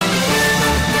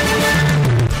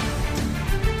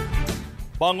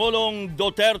Pangulong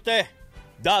Duterte,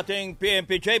 dating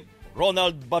PNP Chief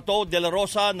Ronald Bato de la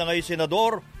Rosa na ngayon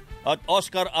senador at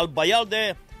Oscar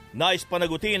Albayalde nais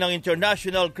panagutin ng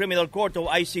International Criminal Court o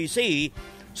ICC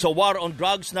sa war on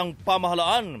drugs ng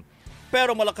pamahalaan.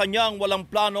 Pero Malacanang walang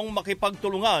planong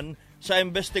makipagtulungan sa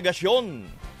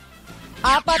investigasyon.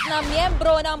 4 na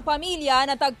miyembro ng pamilya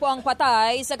natagpuang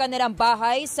patay sa kanilang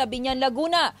bahay sa Binyan,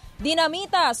 Laguna.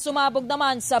 Dinamita, sumabog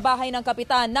naman sa bahay ng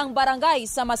kapitan ng barangay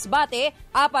sa Masbate,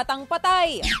 4 ang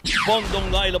patay. Pondong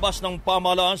nailabas ng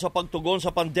pamahalaan sa pagtugon sa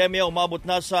pandemya umabot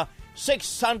na sa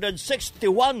 661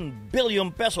 billion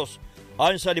pesos.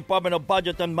 Ayon sa Department of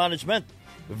Budget and Management,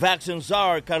 Vaccine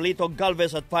Czar Carlito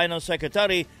Galvez at Finance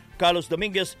Secretary Carlos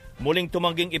Dominguez muling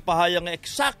tumangging ipahayag ang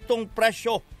eksaktong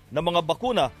presyo ng mga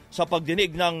bakuna sa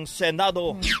pagdinig ng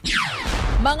Senado.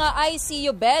 Mga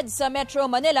ICU beds sa Metro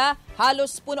Manila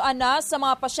halos punuan na sa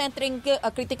mga pasyenteng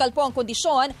critical po ang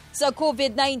kondisyon sa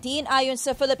COVID-19 ayon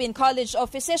sa Philippine College of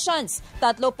Physicians.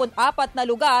 34 na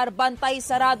lugar bantay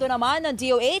sarado naman ng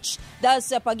DOH dahil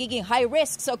sa pagiging high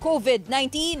risk sa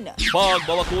COVID-19.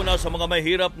 Pagbabakuna sa mga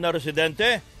mahirap na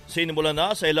residente, sinimula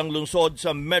na sa ilang lungsod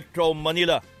sa Metro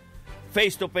Manila.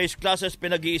 Face-to-face classes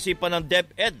pinag-iisipan ng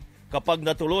DepEd kapag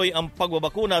natuloy ang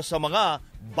pagbabakuna sa mga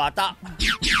bata.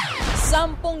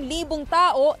 10,000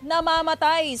 tao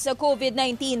namamatay sa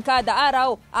COVID-19 kada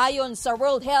araw ayon sa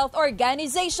World Health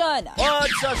Organization. At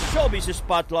sa Showbiz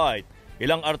Spotlight,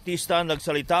 ilang artista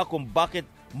nagsalita kung bakit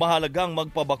mahalagang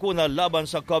magpabakuna laban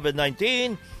sa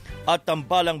COVID-19 at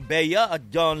tambalang Bea at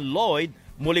John Lloyd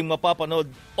muling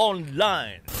mapapanood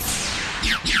online.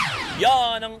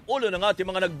 Yan ang ulo ng ating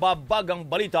mga nagbabagang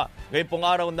balita ngayon pong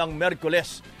araw ng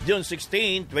Miyerkules, June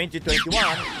 16, 2021.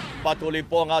 Patuloy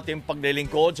po ang ating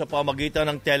paglilingkod sa pamagitan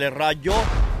ng teleradyo,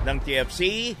 ng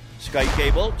TFC, Sky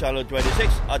Cable, Channel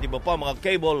 26 at iba pa mga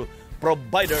cable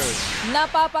providers.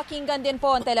 Napapakinggan din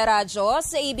po ang teleradyo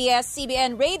sa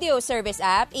ABS-CBN Radio Service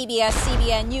App,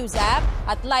 ABS-CBN News App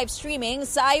at live streaming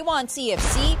sa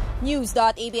i1TFC,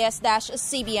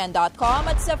 news.abs-cbn.com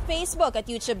at sa Facebook at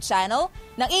YouTube channel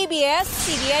ng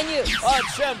ABS-CBN News. At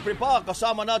syempre pa,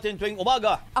 kasama natin tuwing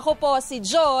umaga. Ako po si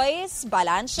Joyce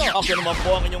Balancio. Ako naman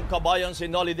po ang inyong kabayan si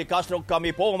Nolly De Castro.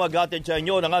 Kami po mag-atid sa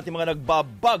inyo ng ating mga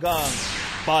nagbabagang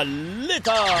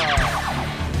balita.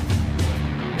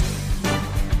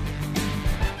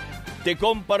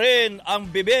 Tikom pa rin ang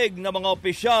bibig ng mga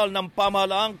opisyal ng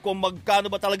pamahalaan kung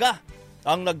magkano ba talaga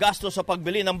ang nagasto sa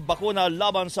pagbili ng bakuna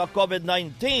laban sa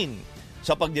COVID-19.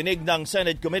 Sa pagdinig ng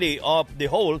Senate Committee of the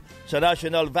Whole sa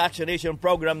National Vaccination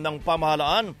Program ng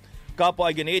pamahalaan, kapwa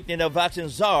ay giniit ni na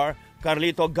Vaccine Czar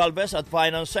Carlito Galvez at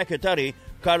Finance Secretary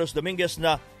Carlos Dominguez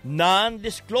na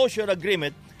non-disclosure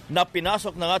agreement na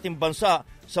pinasok ng ating bansa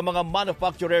sa mga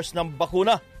manufacturers ng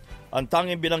bakuna. Ang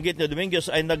tanging binanggit ni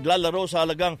Dominguez ay naglalaro sa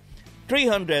halagang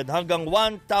 300 hanggang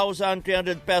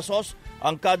 1,300 pesos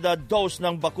ang kada dose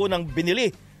ng bakunang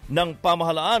binili ng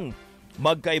pamahalaan.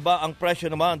 Magkaiba ang presyo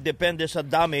naman depende sa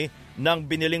dami ng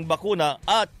biniling bakuna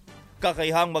at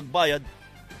kakayahang magbayad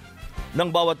ng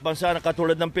bawat bansa na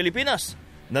katulad ng Pilipinas.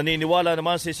 Naniniwala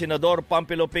naman si Senador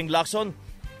Pampilo Ping Lacson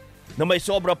na may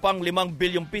sobra pang 5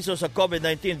 bilyong piso sa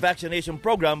COVID-19 Vaccination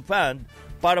Program Fund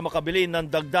para makabili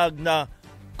ng dagdag na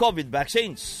COVID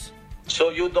vaccines. So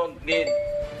you don't need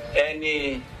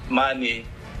any money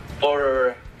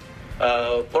for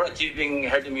achieving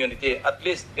herd immunity, at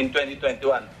least in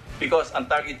 2021. Because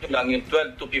ang target nyo lang yung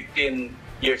 12 to 15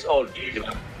 years old.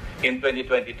 In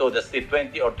 2022, that's the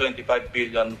 20 or 25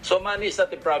 billion. So money is not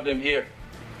the problem here.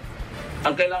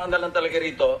 Ang kailangan na lang talaga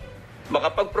rito,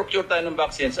 makapag-procure tayo ng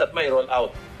vaccines at may roll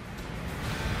out.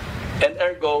 And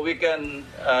ergo, we can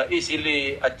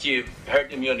easily achieve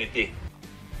herd immunity.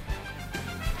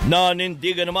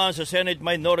 Nanindigan naman sa Senate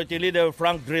Minority Leader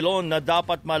Frank Drilon na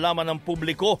dapat malaman ng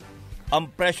publiko ang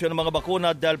presyo ng mga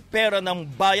bakuna dahil pera ng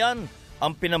bayan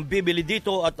ang pinambibili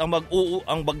dito at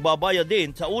ang magbabayad din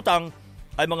sa utang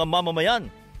ay mga mamamayan.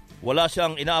 Wala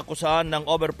siyang inaakusahan ng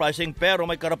overpricing pero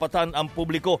may karapatan ang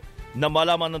publiko na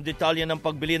malaman ng detalye ng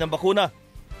pagbili ng bakuna.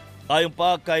 Ayon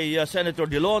pa kay Senator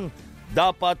Drilon,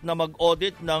 dapat na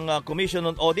mag-audit ng Commission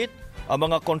on Audit ang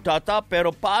mga kontrata pero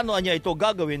paano niya ito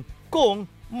gagawin kung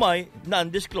may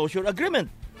non-disclosure agreement?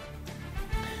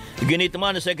 Ginit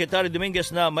naman ni Secretary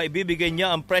Dominguez na maibibigay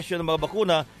niya ang presyo ng mga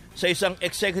bakuna sa isang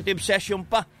executive session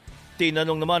pa.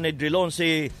 Tinanong naman ni Drilon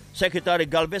si Secretary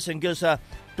Galvez hinggil sa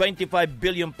 25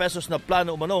 billion pesos na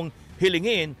plano umanong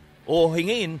hingin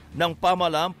ng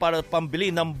pamahalaan para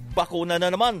pambili ng bakuna na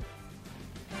naman.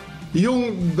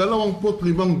 Yung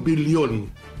 25 bilyon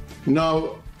na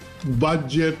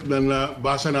budget na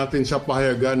nabasa natin sa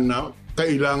pahayagan na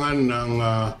kailangan ng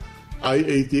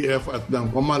IATF at ng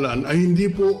pamahalaan ay hindi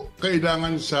po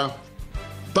kailangan sa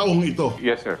taong ito.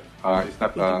 Yes, sir. It's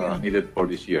not needed for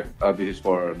this year. This is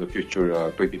for the future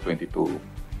 2022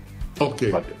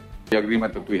 Okay. budget. The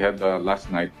agreement that we had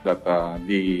last night that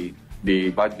the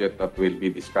budget that will be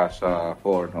discussed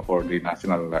for the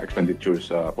national expenditures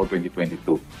for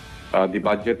 2022, the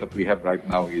budget that we have right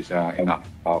now is enough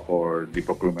for the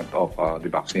procurement of the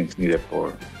vaccines needed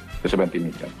for the 70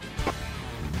 million.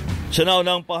 Sa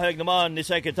naunang pahayag naman ni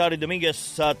Secretary Dominguez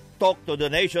sa Talk to the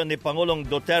Nation ni Pangulong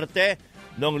Duterte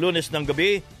noong Lunes ng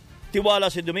gabi, tiwala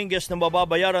si Dominguez na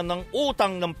mababayaran ng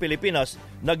utang ng Pilipinas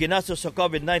na ginastos sa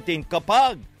COVID-19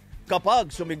 kapag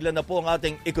sumigla na po ang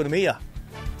ating ekonomiya.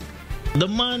 The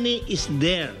money is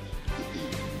there.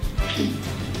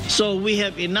 So we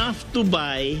have enough to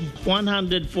buy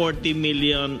 140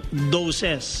 million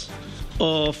doses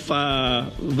of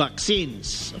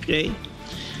vaccines. Okay?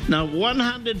 Now,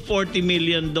 140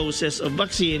 million doses of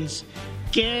vaccines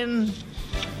can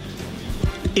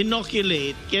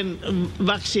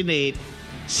vaccinate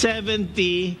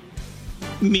 70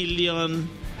 million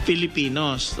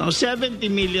Filipinos. Now, 70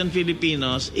 million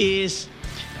Filipinos is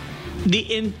the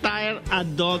entire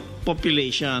adult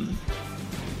population.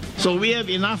 So we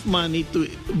have enough money to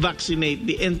vaccinate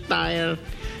the entire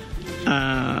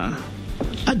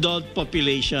adult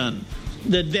population.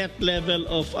 The debt level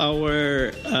of our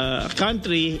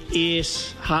country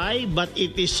is high, but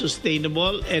it is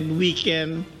sustainable and we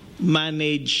can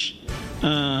manage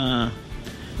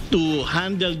to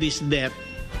handle this debt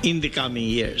in the coming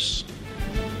years.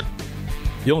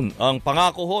 Yun, ang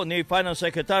pangako ho ni Finance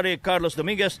Secretary Carlos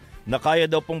Dominguez na kaya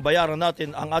daw pong bayaran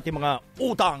natin ang ating mga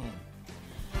utang.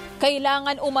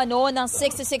 Kailangan umano ng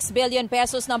 66 billion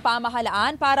pesos ng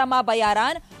pamahalaan para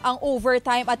mabayaran ang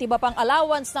overtime at iba pang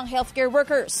allowance ng healthcare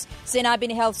workers. Sinabi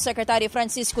ni Health Secretary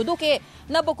Francisco Duque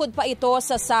na bukod pa ito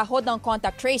sa sahod ng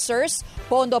contact tracers,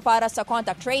 pondo para sa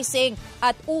contact tracing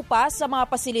at upa sa mga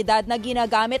pasilidad na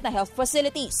ginagamit na health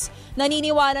facilities.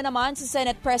 Naniniwala naman si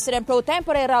Senate President Pro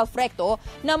Tempore Ralph Recto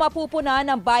na mapupuna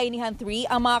ng Bayanihan 3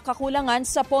 ang mga kakulangan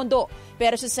sa pondo.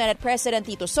 Pero si Senate President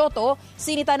Tito Soto,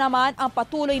 sinita naman ang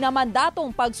patuloy na mandatong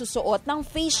pagsusuot ng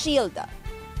face shield.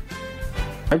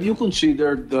 Have you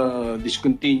considered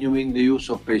discontinuing the use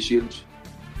of face shields?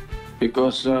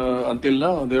 Because until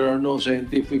now, there are no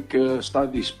scientific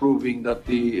studies proving that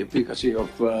the efficacy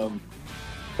of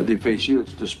the face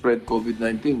shields to spread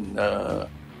COVID-19.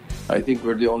 I think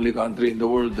we're the only country in the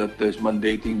world that is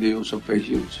mandating the use of face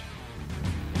shields.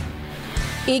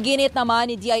 Iginit naman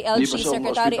ni DILG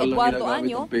Secretary Eduardo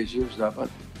Año.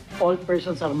 All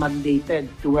persons are mandated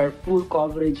to wear full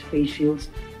coverage face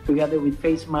shields together with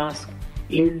face mask,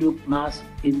 ear loop mask,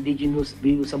 indigenous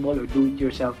reusable or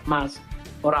do-it-yourself mask,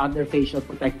 or other facial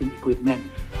protective equipment.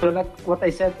 So like what I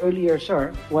said earlier,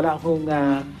 sir, wala akong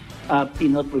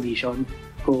penal provision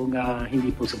kung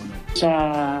hindi po sumunod.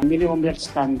 Sa minimum health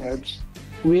standards,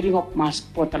 wearing of mask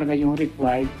po talaga yung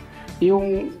required.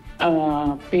 Yung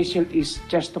face shield is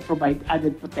just to provide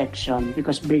added protection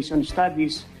because based on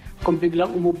studies, kung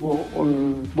biglang umubo or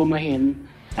bumahin,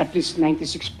 at least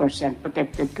 96%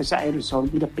 protected ka sa aerosol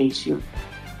with a face shield.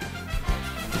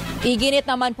 Iginit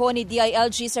naman po ni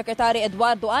DILG Secretary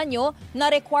Eduardo Año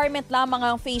na requirement lamang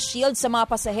ang face shield sa mga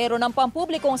pasahero ng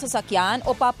pampublikong sasakyan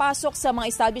o papasok sa mga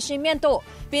establishmento.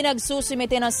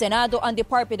 Pinagsusumite ng Senado ang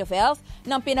Department of Health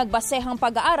ng pinagbasehang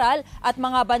pag-aaral at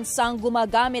mga bansang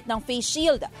gumagamit ng face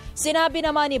shield. Sinabi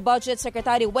naman ni Budget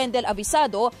Secretary Wendell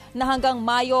Avisado na hanggang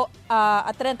Mayo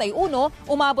 31,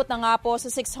 umabot na nga po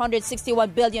sa 661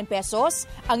 billion pesos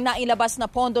ang nailabas na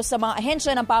pondo sa mga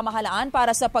ahensya ng pamahalaan para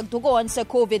sa pagtugon sa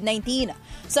COVID-19.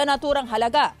 Sa naturang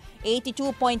halaga,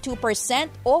 82.2%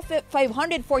 o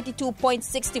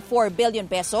 542.64 billion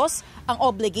pesos ang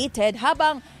obligated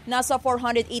habang nasa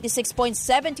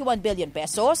 486.71 billion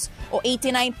pesos o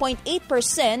 89.8%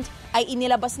 ay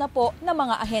inilabas na po ng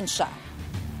mga ahensya.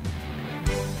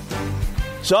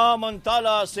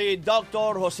 Samantala, si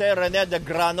Dr. Jose Rene de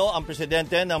Grano, ang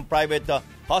presidente ng Private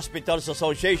Hospitals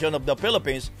Association of the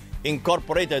Philippines,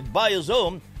 Incorporated via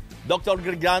Zoom. Dr.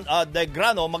 de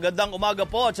Grano, magandang umaga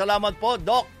po at salamat po,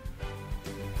 Doc.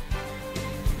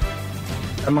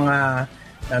 Ang mga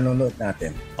nanonood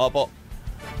natin. Opo.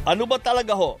 Ano ba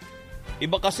talaga ho?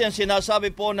 Iba kasi ang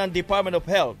sinasabi po ng Department of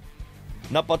Health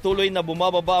na patuloy na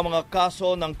bumababa ang mga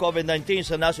kaso ng COVID-19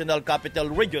 sa National Capital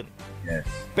Region. Yes.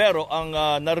 Pero ang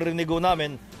naririnig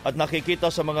namin at nakikita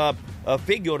sa mga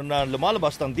figure na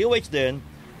lumalabas ng DOH din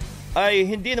ay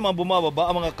hindi naman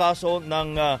bumababa ang mga kaso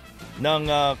ng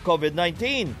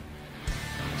COVID-19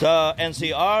 sa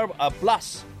NCR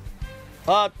plus.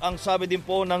 At ang sabi din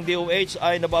po ng DOH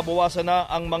ay nababawasan na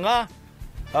ang mga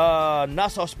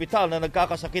nasa ospital na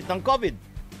nagkakasakit ng COVID.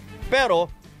 Pero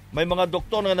may mga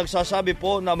doktor na nagsasabi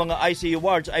po na mga ICU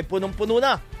wards ay punong-puno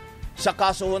na. Sa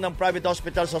kaso ho ng Private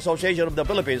Hospitals Association of the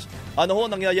Philippines, ano ho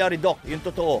nangyayari, Doc? Yung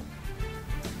totoo.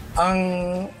 Ang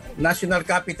National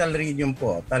Capital Region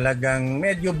po, talagang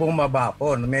medyo bumaba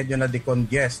po, medyo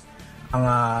na-decongest ang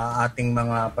ating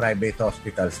mga private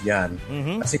hospitals dyan.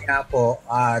 Kasi nga po,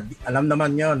 alam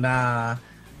naman nyo na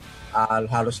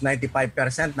halos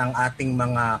 95% ng ating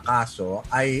mga kaso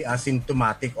ay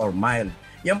asymptomatic or mild.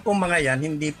 Yan po mga yan,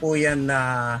 hindi po yan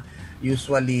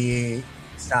usually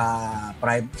sa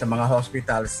mga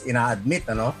hospitals ina-admit.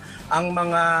 Ang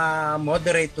mga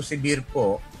moderate to severe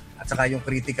po at saka yung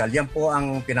critical, yan po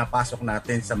ang pinapasok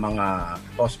natin sa mga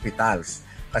hospitals.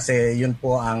 Kasi yun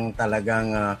po ang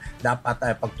talagang dapat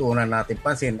ay pagtuunan natin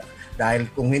pansin.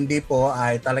 Dahil kung hindi po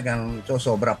ay talagang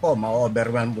sobra po,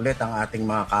 ma-overwhelm ulit ang ating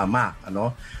mga kama.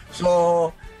 So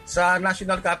sa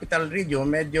National Capital Region,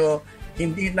 medyo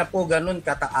hindi na po ganun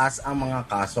kataas ang mga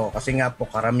kaso kasi nga po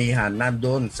karamihan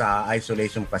nandoon sa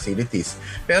isolation facilities.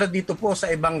 Pero dito po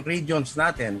sa ibang regions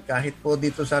natin, kahit po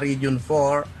dito sa Region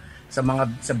 4,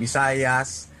 sa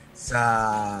Visayas, sa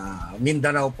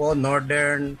Mindanao po,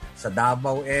 Northern, sa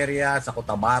Davao area, sa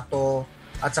Cotabato,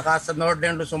 at saka sa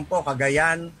Northern Luzon po,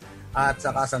 Cagayan, at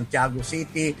saka Santiago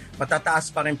City,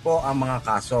 matataas pa rin po ang mga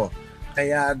kaso.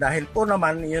 Kaya dahil po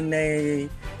naman yun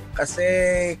kasi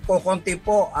kukunti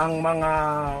po ang mga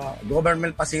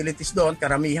government facilities doon,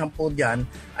 karamihan po dyan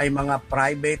ay mga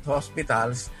private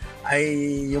hospitals, ay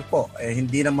yun po,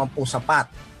 hindi naman po sapat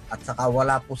at saka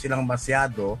wala po silang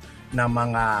masyado na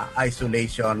mga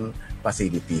isolation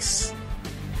facilities.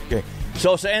 Okay.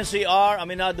 So sa NCR,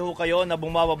 aminado ho kayo na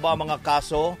bumababa mga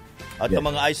kaso at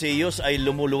ang mga ICUs ay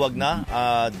lumuluwag na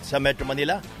sa Metro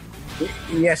Manila?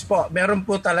 Yes po, meron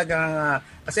po talagang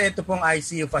kasi ito pong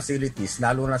ICU facilities,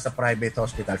 lalo na sa private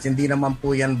hospitals, hindi naman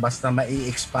po yan basta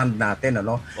mai-expand natin.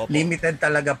 Limited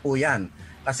talaga po yan.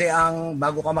 Kasi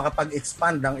bago ka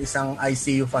makapag-expand ng isang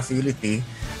ICU facility,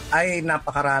 ay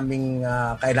napakaraming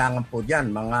kailangan po dyan.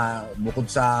 Bukod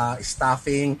sa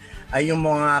staffing, ay yung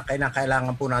mga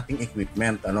kailangan po nating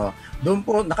equipment. Doon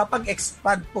po,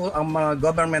 nakapag-expand po ang mga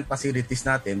government facilities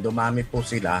natin, dumami po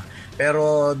sila.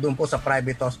 Pero doon po sa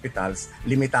private hospitals,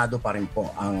 limitado pa rin po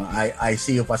ang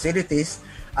ICU facilities.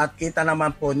 At kita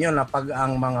naman po niyo na pag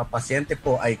ang mga pasyente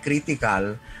po ay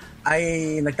critical,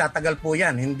 ay nagtatagal po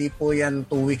yan. Hindi po yan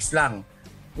 2 weeks lang.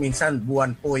 Minsan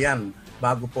buwan po yan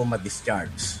bago po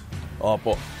ma-discharge.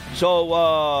 Opo. So,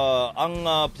 ang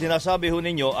sinasabi ho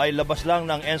ninyo ay labas lang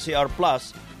ng NCR Plus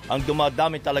ang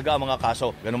dumadami talaga ang mga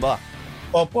kaso. Ganun ba?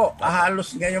 Opo.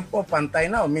 Halos ngayon po pantay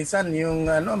na. Minsan yung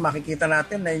makikita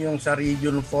natin na yung sa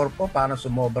Region 4 po parang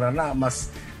sumobra na. Mas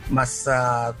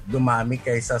dumami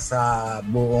kaysa sa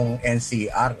buong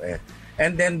NCR.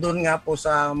 And then doon nga po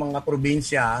sa mga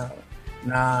probinsya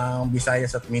ng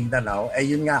Visayas at Mindanao,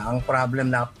 yun nga ang problem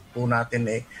na po natin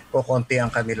kukunti ang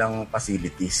kanilang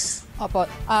facilities. Opo.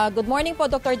 Good morning po,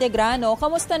 Dr. Degrano.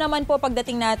 Kamusta naman po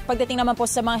pagdating naman po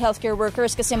sa mga healthcare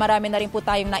workers kasi marami na rin po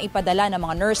tayong naipadala ng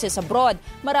mga nurses abroad.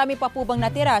 Marami pa po bang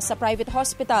natira sa private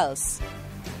hospitals?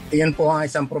 Iyan po ang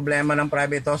isang problema ng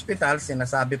private hospitals.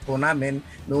 Sinasabi po namin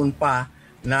noon pa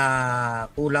na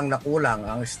kulang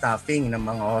ang staffing ng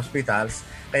mga hospitals.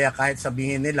 Kaya kahit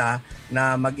sabihin nila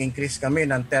na mag-increase kami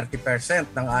ng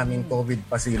 30% ng aming COVID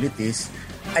facilities,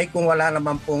 ay kung wala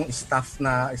naman pong staff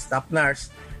nurse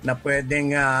na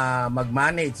pwedeng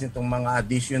mag-manage nitong mga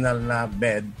additional na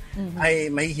bed,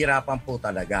 ay mahihirapan po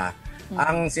talaga.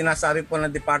 Ang sinasabi po ng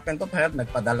Department of Health,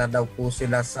 nagpadala daw po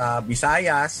sila sa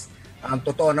Visayas. Ang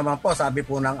totoo naman po, sabi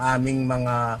po ng aming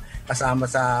mga kasama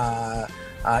sa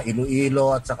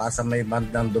Iloilo at saka sa may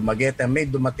bandang Dumaguete, may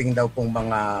dumating daw pong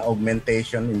mga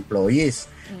augmentation employees.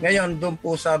 Ngayon, doon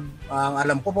po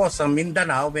alam ko po sa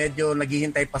Mindanao, medyo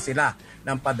naghihintay pa sila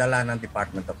ng padala ng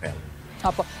Department of Health.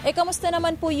 Opo. Kamusta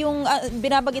naman po yung,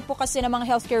 binabagit po kasi ng mga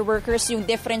healthcare workers yung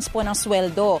difference po ng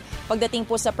sweldo. Pagdating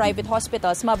po sa private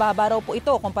hospitals, mababa raw po ito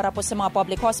kumpara po sa mga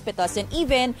public hospitals and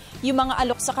even yung mga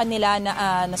alok sa kanila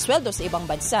na sweldo sa ibang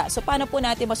bansa. So paano po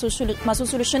natin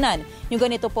masusolusyonan yung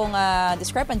ganito pong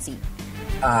discrepancy?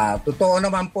 Totoo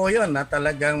naman po yun na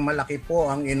talagang malaki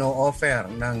po ang ino-offer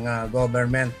ng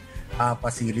government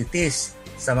facilities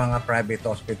sa mga private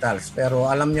hospitals. Pero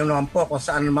alam niyo naman po kung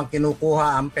saan naman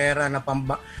kinukuha ang pera na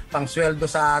pangsweldo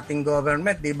sa ating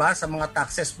government, di ba? Sa mga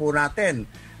taxes po natin.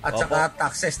 At saka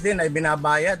taxes din ay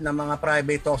binabayad ng mga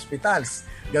private hospitals.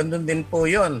 Ganun din po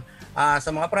yun. Sa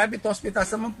mga private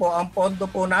hospitals naman po, ang pondo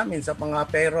po namin sa mga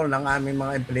payroll ng aming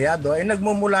mga empleyado ay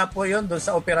nagmumula po yun doon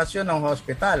sa operasyon ng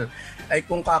hospital. Ay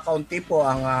kung kakaunti po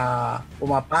ang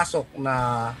pumapasok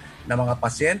na ng mga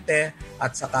pasyente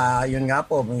at saka yun nga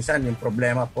po minsan yung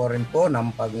problema po rin po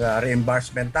ng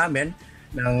pag-reimbursement namin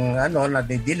ng na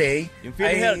delay. Yung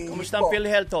PhilHealth, kumusta ang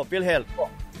PhilHealth?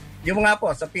 Yung nga po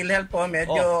sa PhilHealth po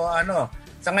medyo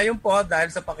sa ngayon po dahil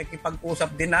sa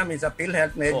pakikipag-usap din namin sa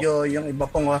PhilHealth medyo yung iba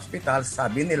pong hospitals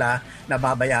sabi nila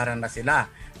nababayaran na sila.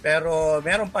 Pero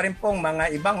meron pa rin pong mga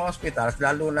ibang hospitals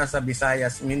lalo na sa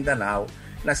Visayas, Mindanao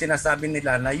na sinasabi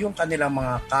nila na yung kanilang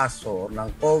mga kaso ng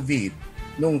COVID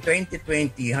noong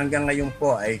 2020 hanggang ngayon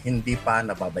po ay hindi pa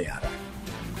nababayaran.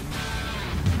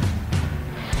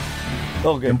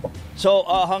 Okay. So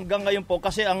hanggang ngayon po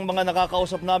kasi ang mga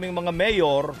nakakausap naming mga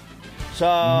mayor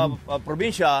sa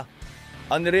probinsya,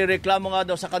 ang nirereklamo nga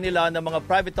daw sa kanila ng mga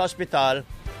private hospital,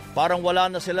 parang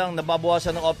wala na silang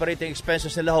nababawasan ng operating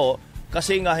expenses nila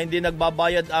kasi nga hindi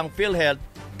nagbabayad ang PhilHealth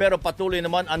pero patuloy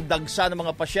naman ang dagsa ng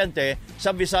mga pasyente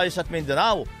sa Visayas at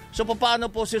Mindanao. So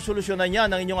paano po sisolusyonan yan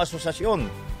ng inyong asosasyon?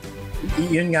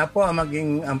 Yun nga po ang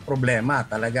maging ang problema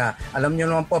talaga. Alam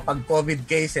niyo naman po pag COVID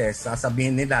cases,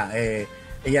 sasabihin nila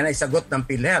yan ay sagot ng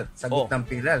PhilHealth, ng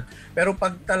PhilHealth. Pero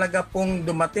pag talaga pong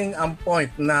dumating ang point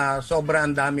na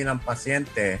sobrang dami ng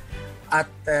pasyente at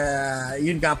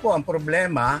yun nga po ang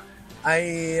problema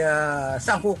ay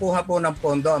saan kukuha po ng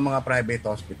pondo ang mga private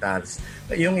hospitals.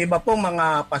 Yung iba pong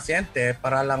mga pasyente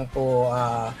para lang po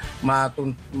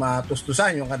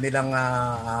matustusan yung kanilang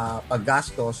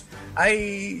paggastos ay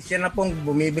siya na pong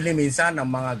bumibili minsan ng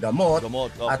mga gamot.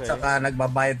 At saka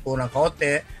nagbabayad po ng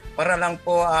kaote para lang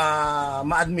po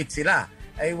ma-admit sila.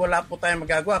 Ay wala po tayong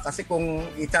magagawa kasi kung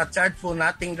i-charge po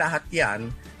nating lahat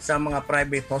yan sa mga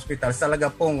private hospitals, talaga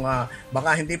pong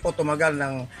baka hindi po tumagal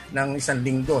ng isang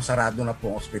linggo, sarado na po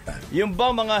ang hospital. Yung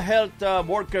ba mga health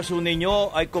workers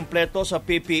ninyo ay kompleto sa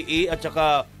PPE at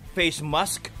saka face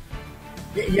mask?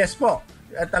 Yes po.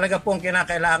 Talaga pong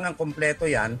kinakailangan kompleto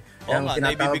yan. Yung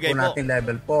tinatawag po natin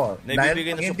level 4. Dahil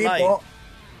pag hindi po,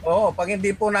 pag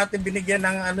hindi po natin binigyan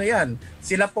ng yan,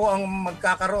 sila po ang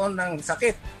magkakaroon ng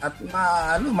sakit at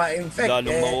ma-infect.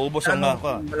 Lalong mauubos ang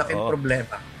malaking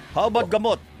problema. How about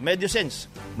gamot,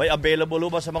 medicines? May available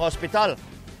ba sa mga ospital?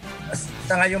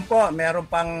 Sa ngayon po, meron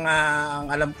pang ang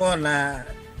alam ko na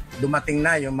dumating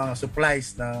na yung mga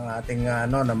supplies ng ating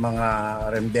ng mga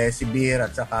remdesivir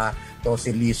at saka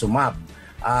tocilizumab.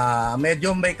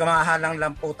 Medyo may kamahalan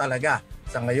lang po talaga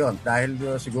sa ngayon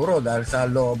dahil siguro dahil sa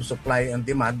law of supply and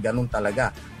demand, ganun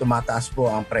talaga. Tumataas po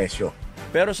ang presyo.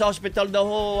 Pero sa hospital daw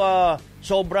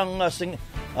sobrang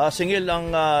singil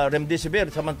ang remdesivir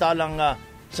samantalang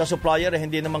sa supplier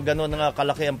hindi naman gano'n nga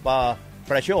kalaki ang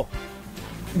presyo.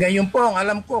 Ngayon po, ang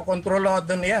alam ko,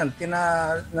 kontrolado na yan.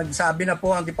 Nagsabi na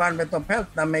po ang Department of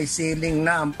Health na may ceiling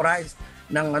na ang price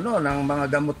ng mga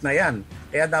gamot na yan.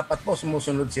 Kaya dapat po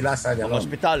sumusunod sila sa gano'n. Ang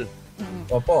hospital.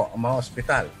 Opo, ang mga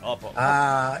hospital.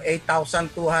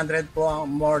 8,200 po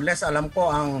more or less alam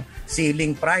ko ang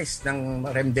ceiling price ng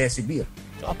remdesivir.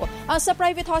 Opo. Sa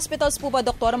private hospitals po ba,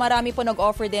 Doktor, marami po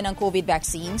nag-offer din ng COVID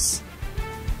vaccines?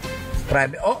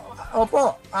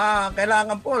 Opo,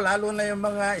 kailangan po lalo na yung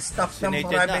mga staff ng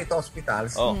private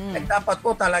hospitals. Dapat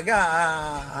po talaga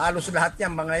halos lahat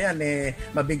yan mga yan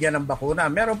mabigyan ng bakuna.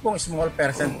 Meron pong small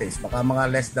percentage, baka mga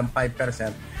less than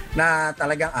 5% na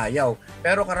talagang ayaw.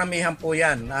 Pero karamihan po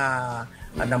yan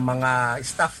ng mga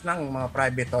staff ng mga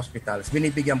private hospitals,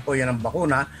 binibigyan po yan ng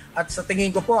bakuna at sa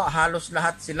tingin ko po halos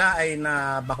lahat sila ay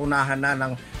nabakunahan na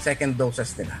ng second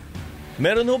doses nila.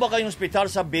 Meron ho ba kayong hospital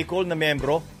sa Bicol na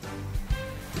membro?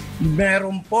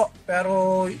 Meron po,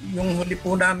 pero yung huli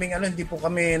po namin hindi po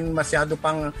kami masyado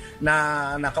pang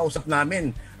nakausap namin.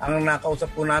 Ang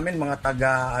nakausap po namin mga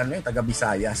taga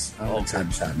Visayas ang nagsabi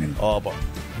sa amin. Opo.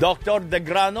 Dr. De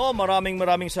Grano,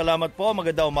 maraming salamat po.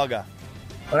 Magandang umaga.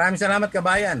 Maraming salamat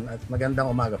kabayan at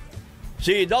magandang umaga po.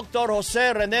 Si Dr.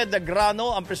 Jose Rene De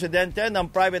Grano ang presidente ng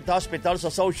Private Hospitals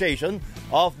Association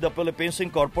of the Philippines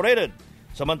Incorporated.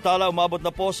 Samantala, umabot na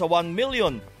po sa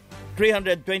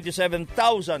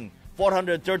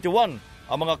 1,327,431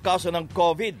 ang mga kaso ng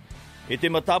COVID. Ito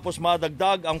matapos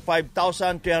madagdag ang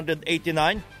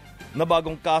 5,389 na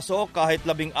bagong kaso kahit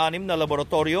 16 na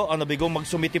laboratorio ang nabigong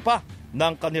magsumiti pa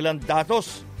ng kanilang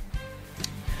datos.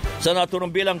 Sa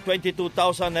naturang bilang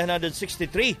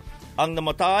 22,963 ang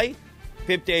namatay,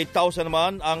 58,000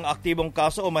 naman ang aktibong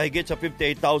kaso o mahigit sa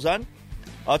 58,000.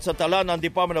 At sa tala ng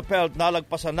Department of Health,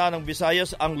 nalagpasan na ng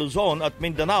Visayas ang Luzon at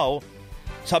Mindanao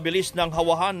sa bilis ng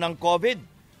hawahan ng COVID.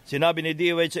 Sinabi ni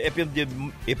DOH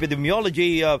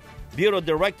Epidemiology Bureau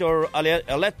Director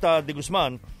Aleta de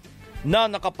Guzman na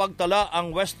nakapagtala ang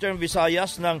Western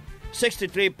Visayas ng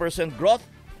 63% growth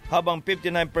habang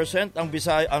 59% ang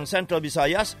Central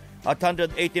Visayas at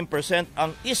 118%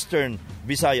 ang Eastern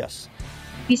Visayas.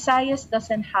 Visayas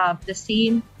doesn't have the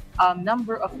same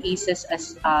number of cases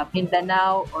as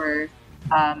Mindanao or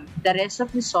the rest of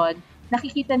Luzon.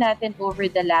 Nakikita natin over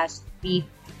the last week,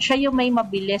 siya yung may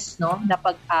mabilis na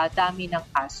pagdami ng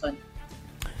kaso.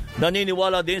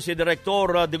 Naniniwala din si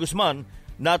Direktor De Guzman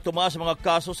na tumaas mga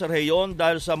kaso sa rehiyon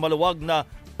dahil sa maluwag na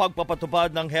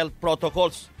pagpapatupad ng health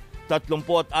protocols. 36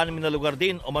 na lugar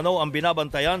din umano ang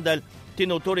binabantayan dahil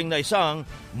tinuturing na isang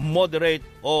moderate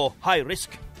o high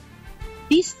risk.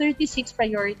 These 36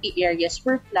 priority areas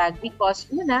were flagged because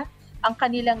una, ang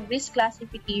kanilang risk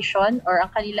classification or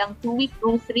ang kanilang 2-week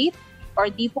growth rate or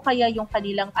di po kaya yung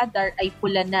kanilang ADAR ay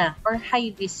pula na or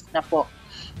high risk na po.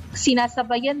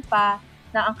 Sinasabayan pa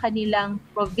na ang kanilang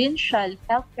provincial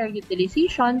healthcare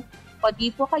utilization o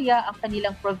di po kaya ang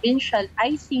kanilang provincial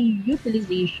ICU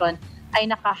utilization ay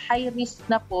naka-high risk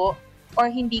na po or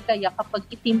hindi kaya kapag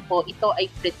itim po, ito ay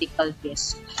critical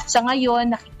risk. Sa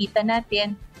ngayon, nakikita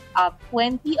natin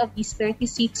 20 of these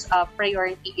 36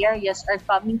 priority areas are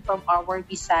coming from our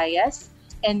Visayas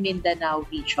and Mindanao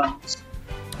regions.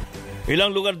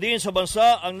 Ilang lugar din sa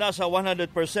bansa ang nasa 100%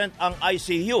 ang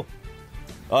ICU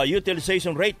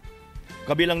utilization rate.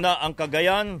 Kabilang na ang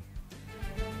Cagayan,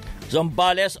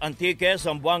 Zambales, Antique,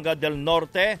 Zamboanga del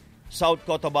Norte, South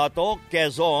Cotabato,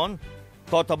 Quezon,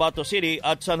 Cotabato City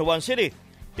at San Juan City.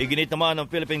 Iginit naman ng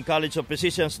Philippine College of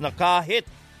Physicians na kahit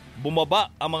bumaba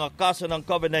ang mga kaso ng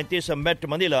COVID-19 sa Metro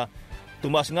Manila,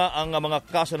 tumaas nga ang mga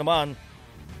kaso naman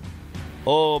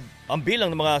o ang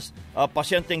bilang ng mga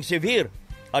pasyenteng severe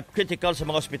at critical sa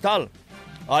mga ospital.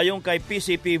 Ayon kay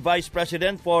PCP Vice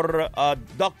President for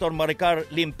Dr. Maricar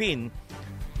Limpin,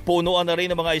 punuan na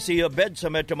rin ang mga ICU bed sa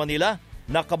Metro Manila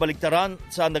na kabaligtaran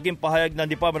sa naging pahayag ng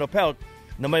Department of Health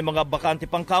na may mga bakante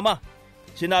pang kama.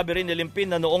 Sinabi rin ni Limpin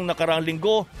na noong nakaraang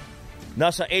linggo,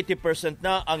 nasa 80%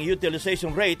 na ang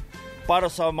utilization rate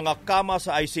para sa mga kama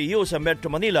sa ICU sa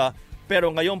Metro Manila, pero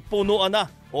ngayon punuan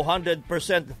na o 100%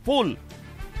 full.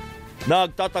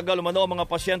 Nagtatagal umano ang mga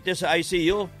pasyente sa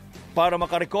ICU para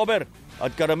makarecover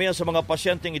at karamihan sa mga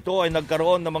pasyenteng ito ay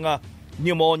nagkaroon ng mga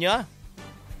pneumonia,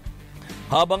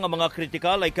 habang ang mga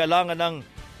critical ay kailangan ng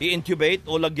i-intubate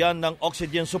o lagyan ng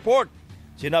oxygen support.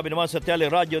 Sinabi naman sa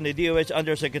teleradyo ni DOH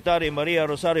Undersecretary Maria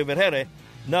Rosario Vergere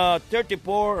na 34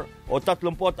 o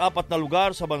 34 na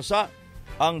lugar sa bansa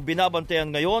ang binabantayan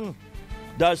ngayon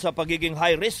dahil sa pagiging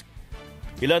high risk.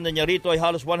 Ilan na niya rito ay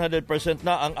halos 100%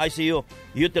 na ang ICU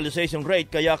utilization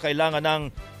rate, kaya kailangan ng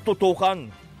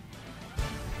tutukan.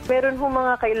 Meron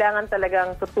mga kailangan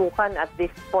talagang tutukan at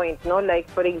this point, no? Like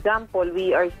for example,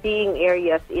 we are seeing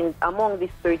areas among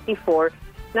these 34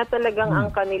 na talagang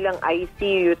ang kanilang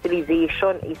ICU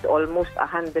utilization is almost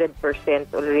 100%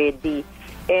 already.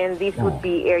 And this would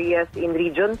be areas in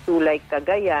Region 2 like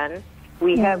Cagayan.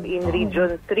 We have in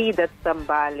Region 3, that's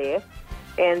Zambales.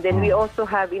 And then we also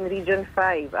have in Region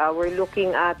 5, we're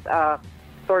looking at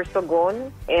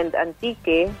Sorsogon and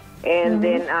Antique. And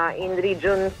then in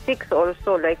Region 6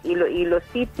 also, like Iloilo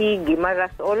City,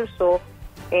 Guimaras also.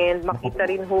 And makita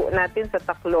rin natin sa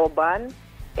Tacloban.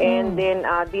 And then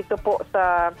dito po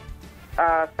sa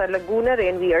Laguna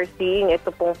rin, we are seeing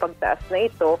ito pong pagtaas na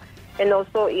ito. And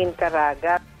also in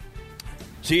Caraga.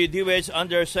 Si DOH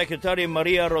Undersecretary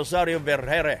Maria Rosario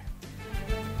Vergere.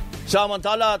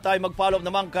 Samantala, tayo mag-follow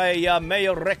naman kay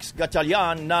Mayor Rex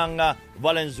Gatchalian ng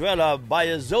Valenzuela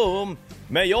via Zoom.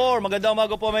 Mayor, magandang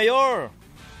umaga po, Mayor.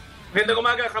 Magandang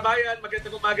umaga, kabayan.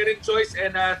 Magandang umaga rin, Joyce.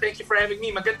 And thank you for having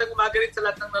me. Magandang umaga rin sa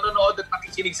lahat ng nanonood at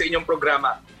nakikinig sa inyong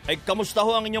programa. Ay, kamusta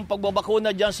ho ang inyong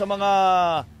pagbabakuna dyan sa mga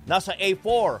nasa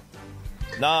A4?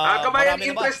 Kabayan,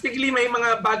 interestingly, may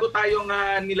mga bago tayong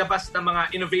nilabas na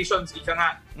mga innovations. Ika nga,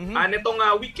 nitong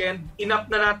weekend, in-up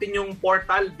na natin yung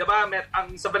portal. Diba?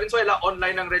 Ang sa Valenzuela,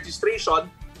 online ang registration.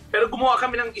 Pero gumawa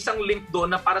kami ng isang link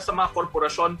doon na para sa mga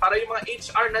korporasyon, para yung mga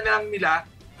HR na lang nila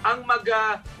ang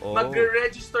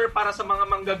mag-register para sa mga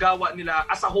manggagawa nila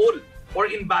as a whole or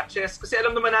in batches. Kasi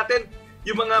alam naman natin,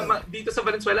 yung mga dito sa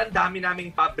Valenzuela, ang dami naming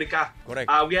pabrika. Correct.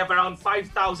 We have around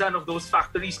 5,000 of those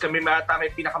factories. Kami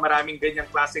may pinakamaraming ganyang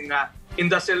klaseng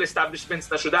industrial establishments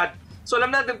na syudad. So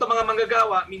alam natin itong mga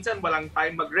manggagawa, minsan walang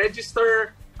time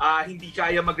mag-register, hindi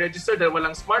kaya mag-register dahil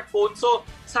walang smartphone. So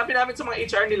sabi namin sa mga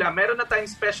HR nila, meron na tayong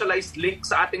specialized link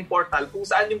sa ating portal kung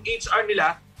saan yung HR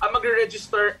nila ang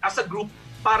mag-register as a group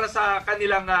para sa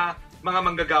kanilang mga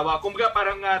manggagawa. Kung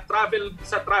parang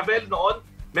travel noon,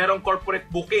 merong corporate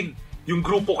booking, yung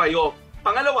grupo kayo.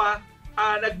 Pangalawa,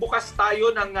 nagbukas tayo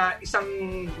ng isang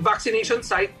vaccination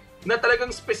site na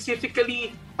talagang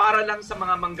specifically para lang sa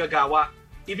mga manggagawa.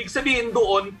 Ibig sabihin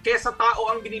doon, kesa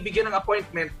tao ang binibigyan ng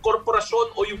appointment,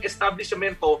 korporasyon o yung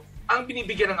establishmento ang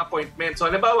binibigyan ng appointment. So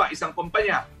halimbawa, isang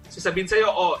kumpanya, sasabihin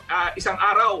sa'yo, isang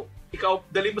araw, ikaw,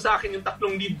 dali mo sa akin yung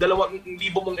 2,000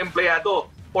 mong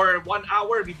empleyado. For 1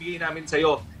 hour, bibigay namin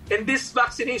sa'yo. And this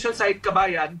vaccination site,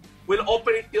 kabayan, will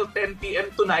operate till 10 p.m.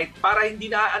 tonight para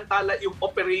hindi naaantala yung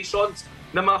operations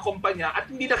ng mga kumpanya at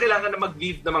hindi na kailangan na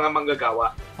mag-leave ng mga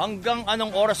manggagawa. Hanggang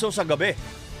anong oras sa gabi?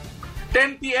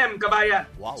 10 p.m. kabayan.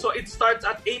 Wow. So it starts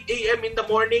at 8 a.m. in the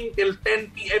morning till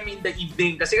 10 p.m. in the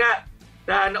evening. Kasi nga,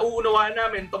 nauunawaan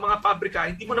namin itong mga pabrika,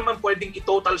 hindi mo naman pwedeng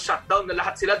i-total shutdown na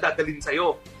lahat sila dadalhin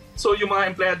sa'yo. So yung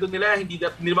mga empleyado nila, hindi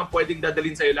naman pwedeng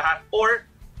dadalhin sa'yo lahat. Or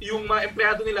yung mga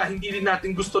empleyado nila, hindi rin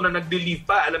natin gusto na nag-leave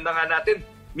pa. Alam na nga natin,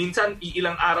 minsan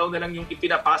iilang araw na lang yung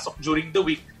ipinapasok during the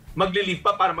week, magli-leave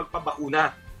pa para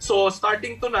magpabakuna. So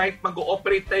starting tonight,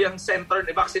 mag-ooperate na yung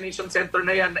vaccination center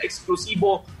na yan na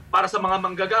eksklusibo para sa mga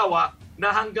manggagawa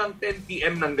na hanggang 10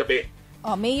 p.m. ng gabi.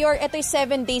 Mayor, ito'y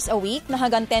 7 days a week na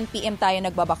hanggang 10 p.m. tayo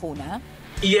nagbabakuna?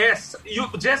 Yes.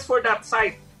 Just for that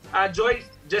site, Joy,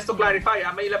 just to clarify,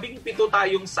 may 17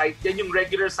 tayong site. Yan yung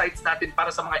regular sites natin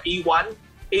para sa mga A1,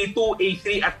 A2, A3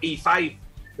 at A5.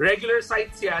 Regular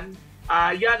sites yan,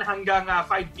 yan hanggang 5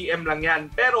 p.m. lang yan.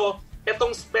 Pero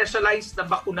itong specialized na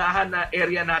bakunahan na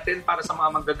area natin para sa mga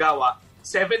manggagawa,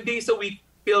 7 days a week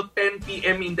till 10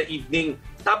 p.m. in the evening.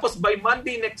 Tapos by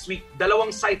Monday next week, 2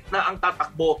 site na ang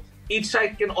tatakbo. Each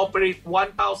site can operate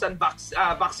 1,000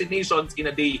 vaccinations in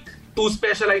a day. 2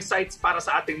 specialized sites para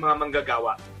sa ating mga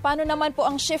manggagawa. Paano naman po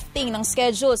ang shifting ng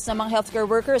schedules ng mga healthcare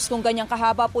workers kung ganyang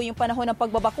kahaba po yung panahon ng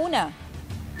pagbabakuna?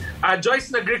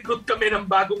 Joyce, nag-recruit kami ng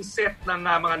bagong set ng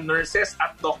mga nurses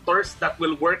at doctors that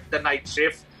will work the night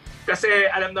shift. Kasi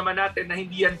alam naman natin na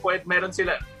hindi yan pwede, meron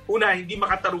sila, hindi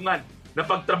makatarungan na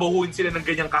pagtrabahuin sila ng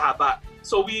ganyang kahaba.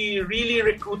 So we really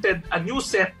recruited a new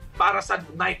set para sa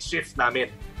night shift namin.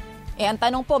 Ang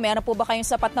tanong po, meron po ba kayong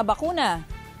sapat na bakuna?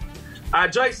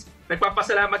 Joyce,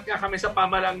 nagpapasalamat nga kami sa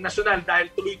Pamahalaang Nasyonal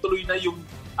dahil tuloy-tuloy na yung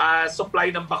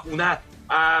supply ng bakuna.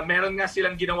 Meron nga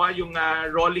silang ginawa yung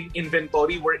rolling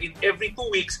inventory wherein every 2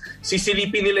 weeks,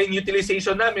 sisilipin nila yung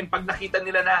utilization namin. Pag nakita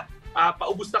nila na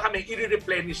paubos na kami,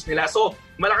 i-replenish nila. So,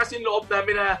 malakas yung loob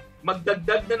namin na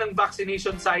magdagdag na ng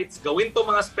vaccination sites, gawin to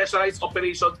mga specialized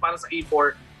operations para sa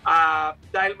A4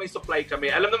 dahil may supply kami.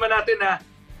 Alam naman natin na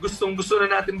gustong-gusto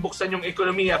na natin buksan yung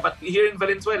ekonomiya, but here in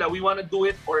Valenzuela, we want to do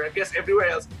it, or I guess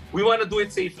everywhere else, we want to do it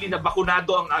safely na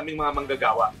bakunado ang aming mga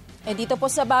manggagawa. Dito po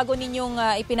sa bago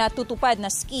ninyong ipinatutupad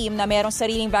na scheme na merong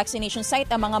sariling vaccination site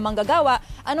ang mga manggagawa,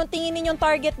 anong tingin ninyong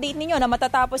target date ninyo na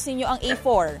matatapos ninyo ang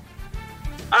A4?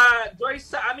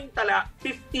 Joyce, sa aming tala,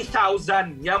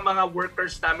 50,000 yung mga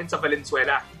workers namin sa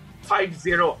Valenzuela.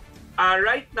 50.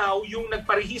 Right now, yung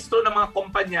nagparehistro ng mga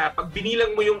kumpanya, pag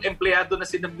binilang mo yung empleyado na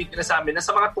sinubmit na sa amin,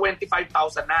 nasa mga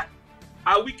 25,000 na.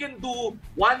 We can do,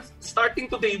 starting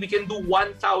today, we can do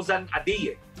 1,000 a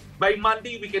day. By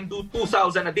Monday, we can do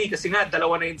 2,000 a day kasi nga, 2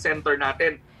 na yung center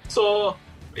natin. So,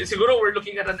 siguro we're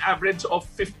looking at an average of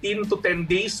 15 to 18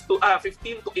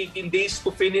 days to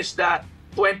finish the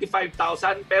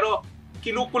 25,000. Pero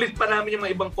kinukulit pa namin yung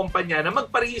mga ibang kumpanya na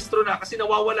magparehistro na kasi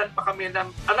nawawalan pa kami ng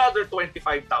another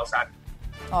 25,000.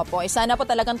 Opo, sana po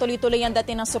talagang tuloy-tuloy ang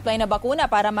dating ng supply na bakuna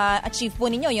para ma-achieve po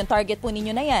ninyo yung target po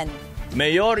ninyo na yan.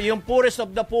 Mayor, yung poorest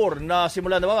of the poor na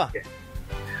simula na ba?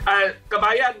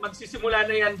 Kabayan, magsisimula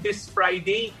na yan this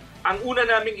Friday. Ang una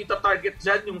naming ita-target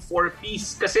dyan yung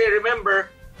 4Ps. Kasi remember,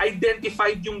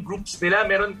 identified yung groups nila.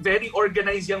 Meron very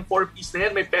organized yung 4Ps na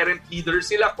yan. May parent leader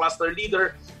sila, cluster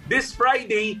leader. This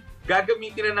Friday,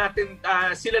 gagamitin na natin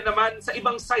sila naman, sa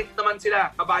ibang site naman sila,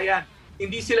 kabayan.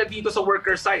 Hindi sila dito sa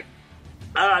worker site.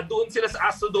 Doon sila sa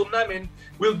Astrodome namin.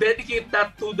 We'll dedicate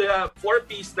that to the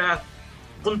 4Ps na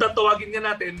kung tatawagin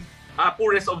nga natin,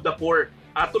 poorest of the poor.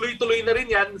 Tuloy-tuloy na rin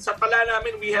yan. Sa tala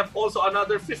namin, we have also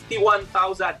another 51,000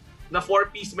 na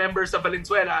 4Ps members sa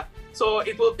Valenzuela. So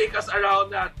it will take us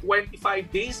around 25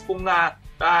 days kung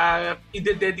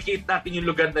i-dedicate natin yung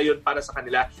lugar na yun para sa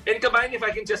kanila. And kabayan, if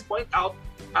I can just point out,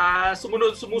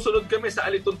 sumusunod kami sa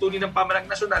alituntunin ng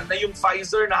Pamahalaang Nasyonal na yung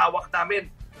Pfizer na hawak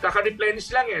namin. Kaka-replenish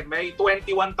lang may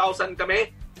 21,000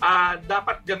 kami.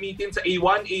 Dapat gamitin sa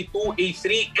A1, A2, A3,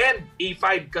 and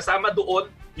A5. Kasama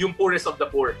doon yung poorest of the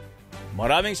poor.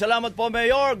 Maraming salamat po,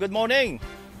 Mayor. Good morning.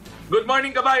 Good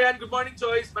morning, kabayan. Good morning,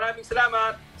 Joyce. Maraming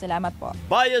salamat. Salamat po.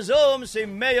 Via Zoom, si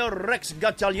Mayor Rex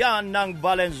Gatchalian ng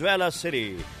Valenzuela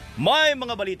City. May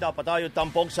mga balita pa tayo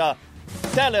tampok sa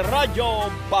Teleradyo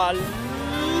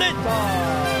Balita.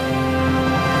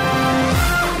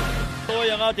 Ito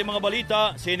ang ating mga balita.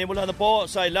 Sinimula na po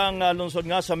sa ilang lungsod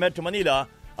nga sa Metro Manila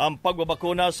ang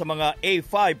pagbabakuna sa mga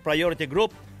A5 priority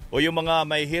group o yung mga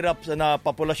may hirap na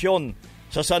populasyon.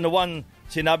 Sa San Juan,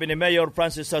 sinabi ni Mayor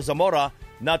Francis Zamora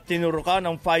na tinurukan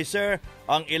ng Pfizer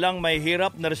ang ilang may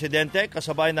hirap na residente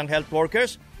kasabay ng health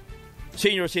workers,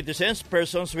 senior citizens,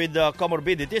 persons with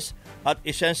comorbidities at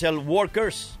essential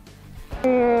workers.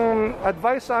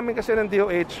 Advice sa amin kasi ng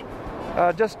DOH,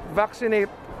 just vaccinate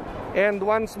and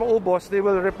once maubos, they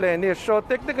will replenish. So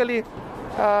technically,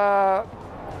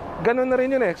 ganun na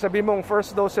rin yun eh. Sabi mong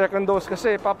first dose, second dose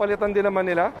kasi papalitan din naman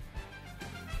nila.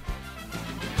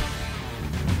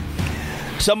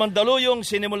 Sa Mandaluyong,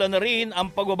 sinimulan na rin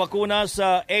ang pagbabakuna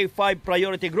sa A5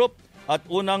 Priority Group at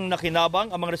unang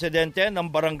nakinabang ang mga residente ng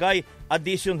Barangay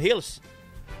Addition Hills.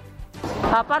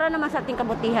 Para naman sa ating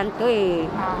kabutihan to eh.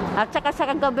 At saka sa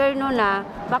gobyerno na,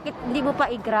 bakit hindi mo pa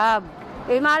i-grab?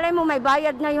 Malay mo may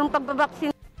bayad na yung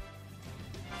pagbabaksin.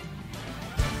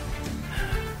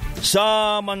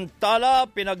 Samantala,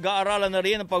 pinag-aaralan na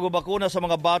rin ang pagbabakuna sa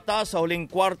mga bata sa huling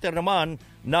quarter naman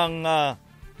ng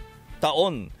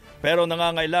taon. Pero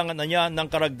nangangailangan na niya ng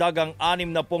karagdagang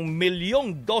 60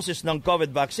 milyong doses ng COVID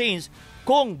vaccines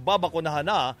kung babakunahan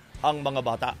na ang mga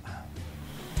bata.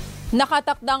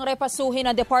 Nakatakdang repasuhin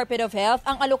ng Department of Health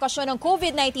ang alokasyon ng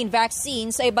COVID-19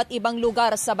 vaccine sa iba't ibang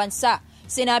lugar sa bansa.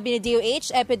 Sinabi ni DOH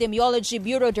Epidemiology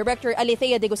Bureau Director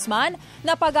Alethea de Guzman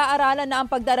na pag-aaralan na ang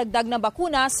pagdaragdag ng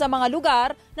bakuna sa mga lugar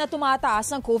na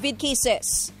tumataas ang COVID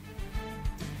cases.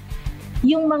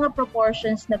 Yung mga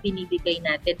proportions na binibigay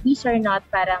natin, these are not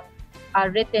parang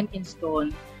written in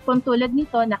stone. Kung tulad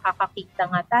nito,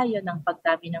 nakakakita nga tayo ng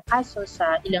pagdami ng kaso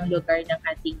sa ilang lugar ng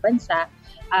ating bansa,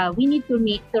 we need to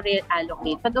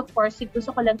reallocate. But of course,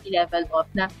 gusto ko lang i-level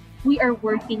off na we are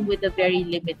working with a very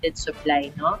limited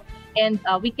supply, no? And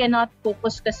we cannot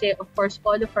focus kasi, of course,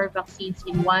 all of our vaccines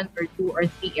in 1 or 2 or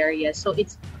 3 areas. So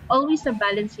it's always a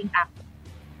balancing act.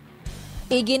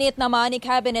 Iginit naman ni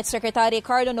Cabinet Secretary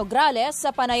Carlo Nograles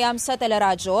sa panayam sa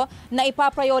teleradyo na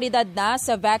ipaprioridad na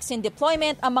sa vaccine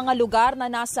deployment ang mga lugar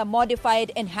na nasa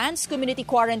Modified Enhanced Community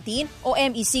Quarantine o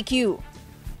MECQ.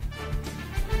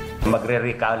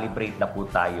 Magre-recalibrate na po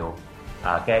tayo.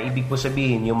 Kaya ibig po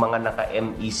sabihin yung mga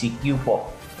naka-MECQ po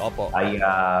ay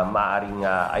maaring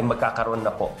ay magkakaroon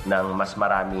na po ng mas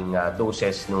maraming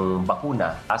doses ng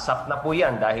bakuna. ASAP na po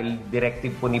yan dahil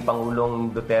directive po ni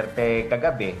Pangulong Duterte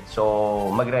kagabi. So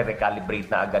magre-recalibrate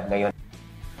na agad ngayon.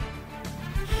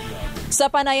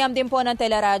 Sa panayam din po ng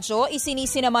teleradyo,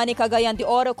 isinisi naman ni Cagayan de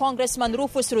Oro Congressman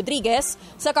Rufus Rodriguez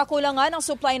sa kakulangan ng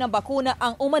supply ng bakuna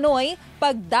ang umano'y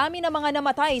pagdami ng mga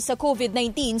namatay sa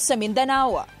COVID-19 sa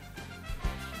Mindanao.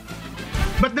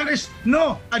 But there is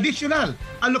no additional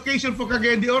allocation for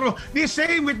Cagayan de Oro. The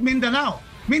same with Mindanao.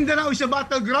 Mindanao is a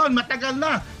battleground. Matagal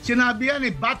na. Sinabi yan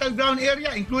battleground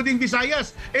area, including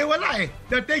Visayas. Wala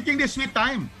They're taking this sweet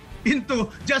time into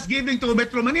just giving to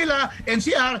Metro Manila,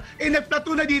 NCR.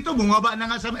 Nagplato na dito. Bumaba na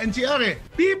nga sa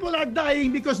NCR People are dying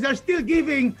because they're still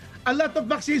giving a lot of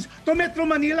vaccines to Metro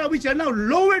Manila, which are now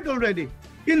lowered already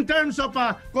in terms of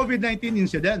COVID-19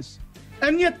 incidents.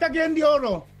 And yet, Cagayan de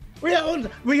Oro,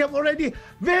 we have already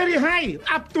very high.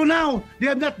 Up to now, they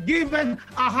have not given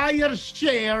a higher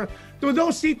share to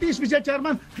those cities, Mr.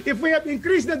 Chairman. If we have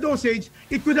increased the dosage,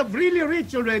 it could have really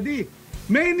reached already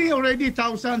many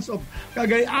thousands of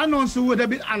Cagayanos who would have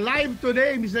been alive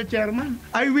today, Mr. Chairman.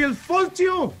 I will fault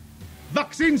you,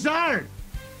 vaccine czar.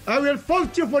 I will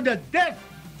fault you for the death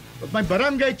of my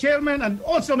barangay chairman and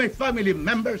also my family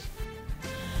members.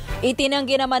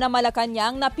 Itinanggi naman ng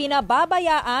Malacanang na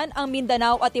pinababayaan ang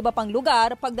Mindanao at iba pang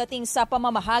lugar pagdating sa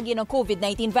pamamahagi ng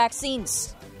COVID-19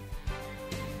 vaccines.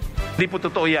 Hindi po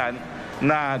totoo yan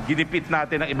na ginipit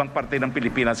natin ang ibang parte ng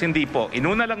Pilipinas. Hindi po.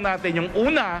 Inuna lang natin yung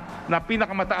una na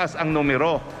pinakamataas ang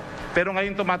numero. Pero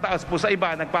ngayon tumataas po sa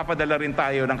iba, nagpapadala rin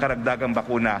tayo ng karagdagang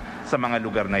bakuna sa mga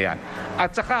lugar na yan.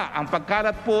 At saka, ang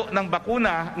pagkalat po ng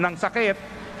bakuna ng sakit,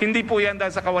 hindi po yan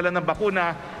dahil sa kawalan ng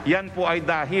bakuna, yan po ay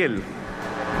dahil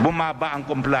bumaba ang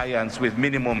compliance with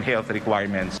minimum health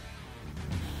requirements.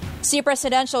 Si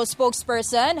Presidential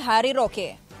Spokesperson Harry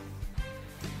Roque.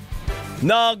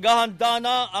 Naghahanda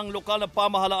na ang lokal na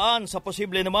pamahalaan sa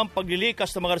posible namang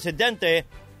paglilikas ng mga residente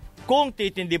kung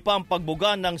titindi pa ang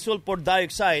pagbuga ng sulfur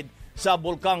dioxide sa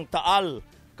bulkang Taal.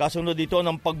 Kasunod dito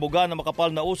ng pagbuga ng makapal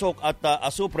na usok at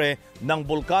asupre ng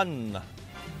bulkan.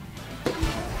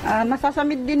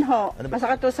 Masasamid din ho.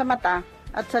 Masakit ho sa mata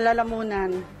at sa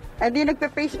lalamunan. Di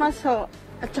nagpe-face mask ho.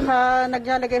 At saka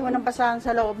naglalagay ho ng basahan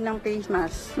sa loob ng face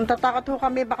mask. Natatakot ho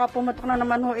kami, baka pumutok na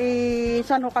naman ho,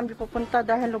 saan ho kami pupunta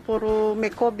dahil ho, puro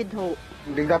may COVID ho.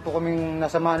 Bigla po kaming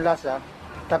nasamaan lasa,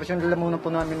 tapos yung lalamunan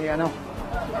po namin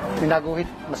minaguhit,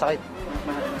 masakit.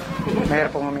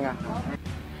 Mahirap po kami nga.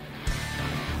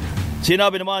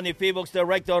 Sinabi naman ni PHIVOLCS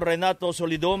Director Renato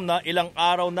Solidum na ilang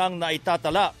araw nang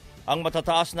naitatala ang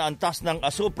matataas na antas ng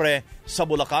asupre sa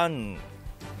Bulacan.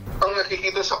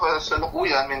 nakikita sa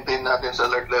kasalukuyan, maintain natin sa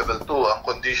alert level 2 ang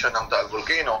condition ng Taal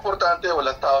Volcano. Importante,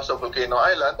 walang tao sa Volcano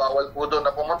Island. Bawal po doon na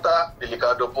pumunta.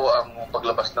 Delikado po ang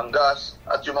paglabas ng gas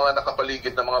at yung mga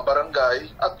nakapaligid na mga barangay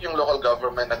at yung local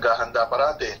government naghahanda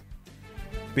parati.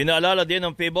 Pinaalala din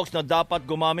ng PBOX na dapat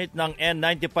gumamit ng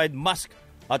N95 mask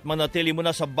at manatili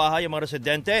muna sa bahay ang mga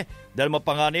residente dahil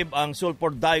mapanganib ang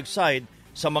sulfur dioxide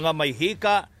sa mga may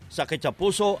hika, sakit sa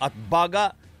puso at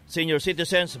baga, senior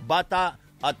citizens, bata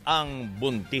at ang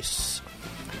buntis.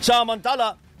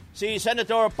 Samantala, si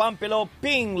Senator Pampilo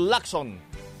Ping Lacson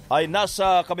ay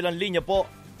nasa kabilang linya po.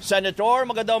 Senator,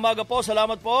 magandang umaga po.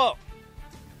 Salamat po.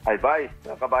 Hi, Vice,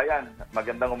 kabayan.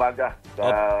 Magandang umaga sa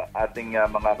ating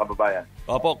mga kababayan.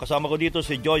 Opo, kasama ko dito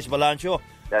si Joyce Balancio.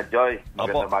 Yeah, Joy,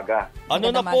 magandang umaga.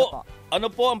 Ano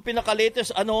po ang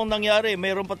pinaka-latest? Ano ang nangyari?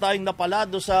 Mayroon pa tayong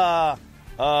napalado sa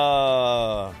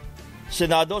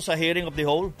Senado sa hearing of the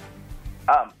whole?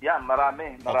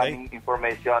 Maraming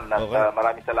information at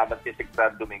maraming salamat kay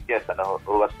Secretary Dominguez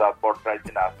who was forthright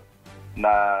enough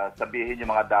na sabihin yung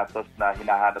mga datos na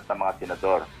hinahanap ng mga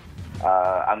senador.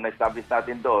 Ang na-establish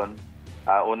natin doon,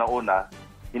 unang-una,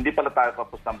 hindi pala tayo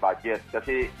kapos ng budget.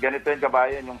 Kasi ganito yung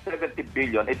kabayan, yung 70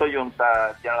 billion, ito yung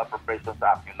sa General Appropriations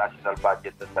Act, yung national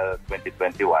budget sa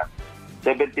 2021.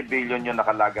 70 billion yung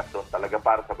nakalagak doon talaga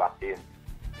para sa vaccine.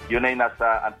 Yun ay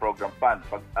nasa unprogrammed fund.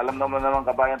 Alam naman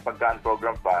kabayan, pagka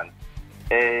unprogrammed fund,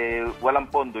 walang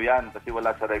pondo yan kasi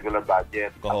wala sa regular budget.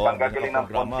 Ang panggagaling ng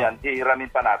pondo yan, hihiramin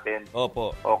pa natin.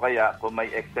 Opo. O kaya, kung may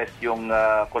excess yung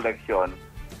collection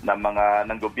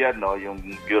ng gobyerno, yung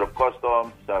Bureau of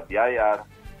Customs, sa BIR,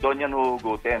 doon yan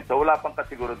huhugutin. So wala pang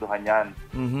kasiguraduhan yan.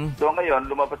 So ngayon,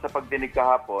 lumabas sa pagdinig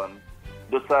kahapon,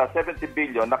 doon sa 70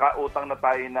 billion, nakautang na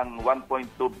tayo ng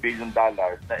 $1.2 billion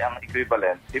na ang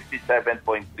equivalent, 57.3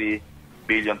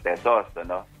 billion pesos.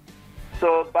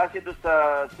 So base doon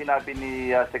sa sinabi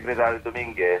ni Secretary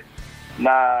Dominguez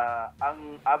na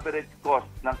ang average cost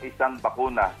ng isang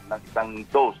bakuna, ng isang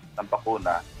dose ng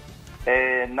bakuna,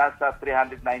 nasa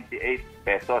 398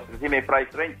 pesos. Kasi may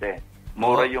price range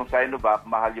Mura yung Sinovac,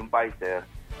 mahal yung Pfizer.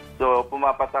 So,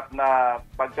 pumapatak na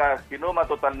pagka kinuma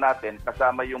total natin,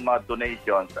 kasama yung mga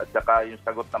donations at saka yung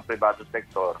sagot ng privado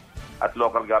sector at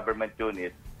local government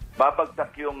units,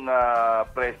 babagsak yung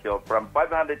presyo from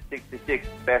 566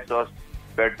 pesos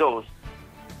per dose,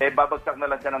 babagsak na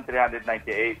lang siya ng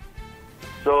 398.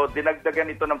 So,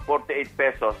 dinagdagan ito ng 48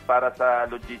 pesos para sa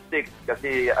logistics.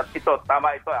 Kasi, at ito,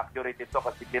 tama ito, accurate ito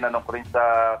kasi tinanong ko rin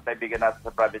sa kaibigan natin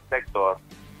sa private sector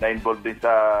na involved din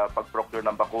sa pag-procure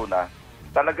ng bakuna.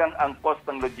 Talagang ang cost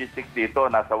ng logistics dito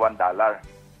nasa $1.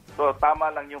 So,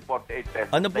 tama lang yung 48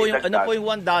 pesos. Ano po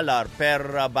yung $1 per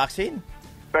vaccine?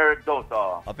 Per dose,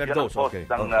 per yun dose, okay.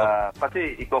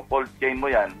 Kasi, i-cold chain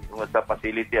mo yan sa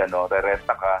facility,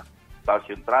 re-renta ka, tapos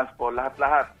yung transport,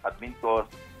 lahat-lahat, admin cost.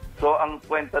 So, ang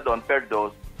kwenta doon, per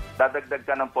dose, dadagdag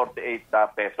ka ng 48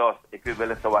 pesos,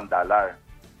 equivalent sa $1.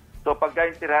 So, pagka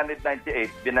yung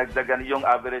 398, dinagdagan yung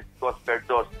average cost per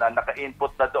dose na naka-input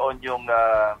na doon yung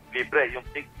libre.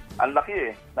 Ang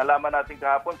laki Nalaman natin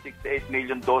kahapon, 68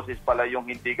 million doses pala yung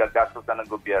hindi gagastosan ng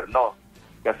gobyerno.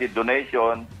 Kasi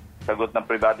donation, sagot ng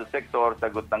privado sector,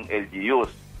 sagot ng LGUs.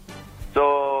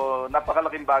 So,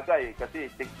 napakalaking bagay kasi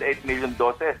 68 million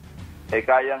doses.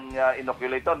 Kayang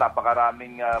inoculate ito,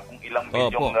 napakaraming kung ilang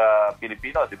milyong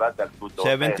Pilipino, di ba? 70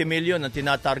 million ang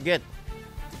tinatarget.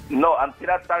 No, ang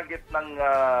tinatarget ng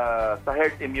sa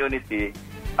herd immunity,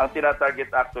 ang tinatarget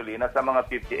actually nasa mga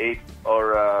 58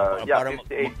 or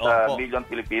 58 million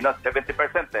Filipinos, 70%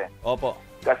 Opo.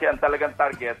 Kasi ang talagang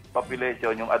target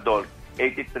population yung adult,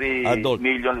 83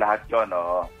 million lahat 'yon,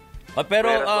 Pero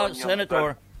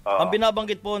Senator, ang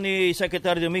binabanggit po ni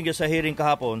Secretary Dominguez sa hearing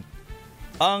kahapon,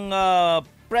 ang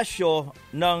presyo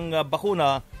ng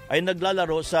bakuna ay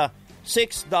naglalaro sa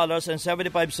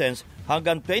 $6.75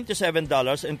 hanggang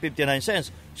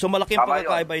 $27.59. So malaking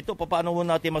pagkakaiba ito. Paano mo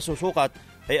natin masusukat?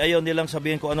 Ayaw nilang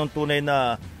sabihin kung anong tunay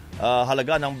na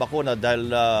halaga ng bakuna dahil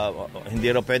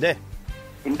hindi rin pwede.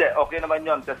 Hindi, okay naman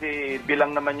yon kasi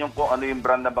bilang naman yung kung ano yung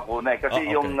brand na bakuna. Kasi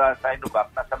yung Sinovac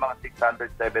nasa mga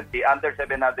 670, under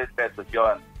 700 pesos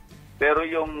yon. Pero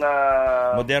yung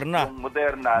Moderna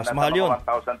nasa mga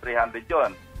 1,300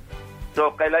 yon. So,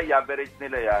 kailan i-average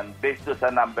nila yan based sa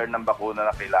number ng bakuna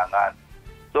na kailangan.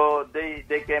 So, they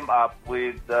came up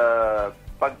with,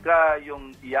 pagka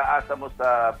yung iaasa mo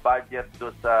sa budget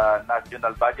do sa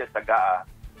national budget sa GAA,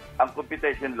 ang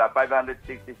computation nila,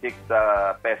 566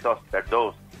 pesos per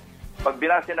dose. Pag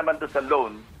binase naman do sa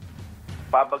loan,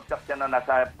 pabagsak siya na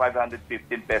nasa 515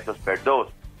 pesos per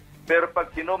dose. Pero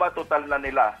pag sinuma total na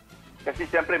nila, kasi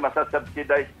siyempre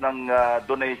masasubsidize ng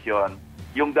donation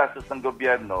yung gastos ng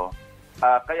gobyerno,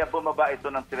 Kaya bumaba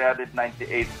ito ng 398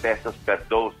 pesos per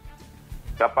dose.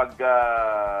 Kapag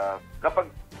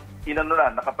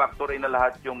nakapactor in na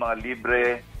lahat yung mga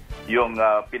libre, yung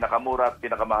pinakamura at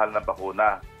pinakamahal na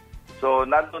bakuna. So,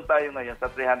 nandun tayo ngayon sa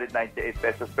 398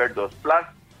 pesos per dose plus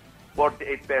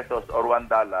 48 pesos or $1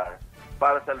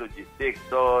 para sa logistics.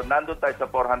 So, nandun tayo sa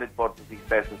 446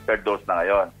 pesos per dose na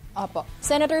ngayon. Opo.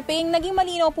 Senator Ping, naging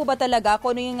malinaw po ba talaga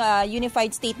kung ano yung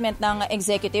unified statement ng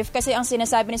executive? Kasi ang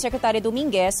sinasabi ni Secretary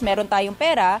Dominguez, meron tayong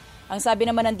pera. Ang sabi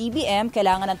naman ng DBM,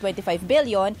 kailangan ng 25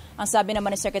 billion. Ang sabi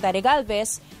naman ni Secretary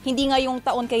Galvez, hindi ngayong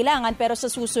taon kailangan pero sa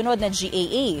susunod na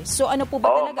GAA. So ano po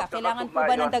ba talaga? Kailangan po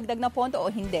ba ng dagdag na pondo o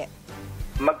hindi?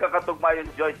 Magkakatugma yun,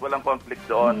 Joyce. Walang conflict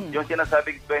doon. Yung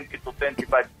sinasabing 20 to 25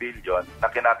 billion na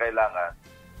kinakailangan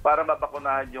para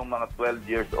mabakunahan yung mga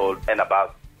 12 years old and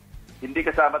above. Hindi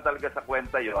kasama talaga sa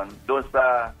kwenta yon doon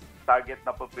sa target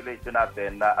na population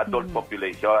natin na adult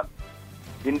population.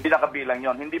 Hindi nakabilang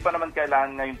yon. Hindi pa naman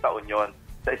kailangan ngayong taon yon.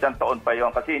 Sa isang taon pa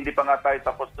yon. Kasi hindi pa nga tayo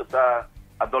tapos to sa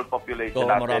adult population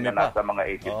natin na nasa mga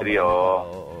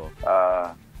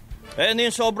 83. Ano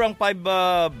yung sobrang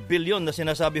 5 billion na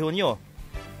sinasabi ho nyo?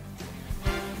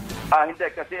 Hindi.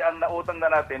 Kasi ang nautang na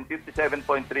natin, 57.3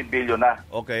 billion na.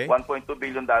 Okay. $1.2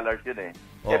 billion yun eh.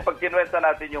 Pag kinuwenta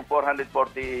natin yung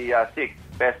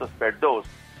 446 pesos per dose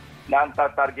na ang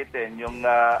tatargetin yung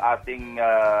ating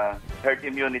herd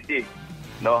immunity,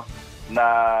 no?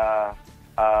 Na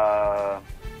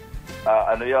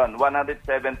 117,000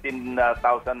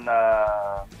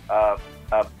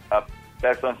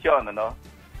 persons yun, ano?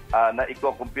 Na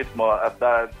i-compute mo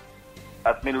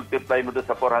at multiply mo doon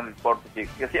sa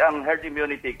 446. Kasi ang herd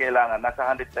immunity kailangan nasa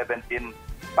 117,000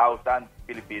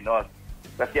 Filipinos.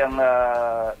 Kasi ang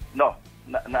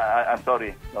I'm sorry.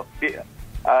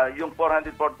 Yung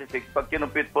 446 pag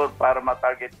kinumpit po para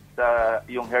ma-target sa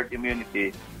yung herd immunity,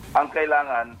 ang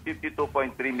kailangan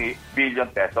 52.3 billion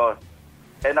pesos.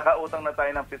 Nakautang na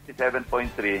tayo ng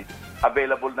 57.3,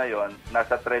 available na yon,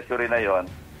 nasa treasury na yon.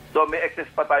 So may excess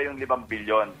pa tayong 5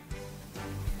 billion.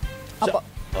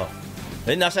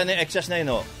 Nasaan yung excess na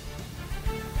yun,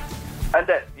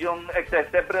 Hindi, yung excess,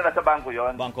 siyempre nasa bangko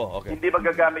yon. Bangko, okay. Hindi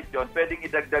magagamit yon, pwedeng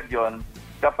idagdag yon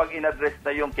kapag in-address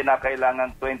na yung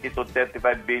kinakailangan 20 to 35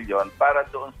 billion para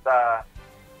doon sa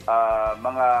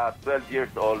mga 12 years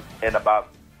old and above.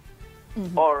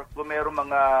 Or kung mayroong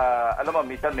mga, alam mo,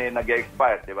 minsan may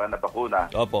nag-expire, di ba, na bakuna.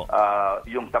 Opo.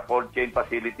 Yung sa cold chain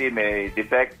facility may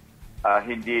defect,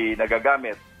 hindi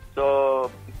nagagamit. So,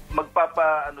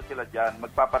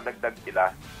 magpapadagdag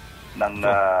sila ng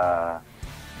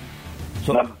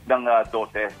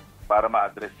doses para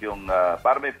ma-address yung,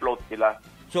 para may float sila.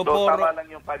 So tama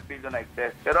lang yung 5 billion na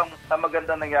excess. Pero ang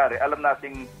maganda nangyari, alam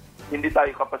nating hindi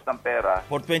tayo kapas ng pera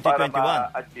for 2021 para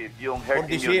ma-achieve yung herd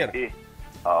immunity.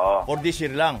 For this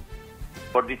year lang.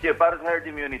 For this year, para sa herd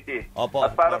immunity. Opo,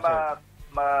 at para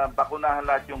mabakunahan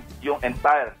lahat yung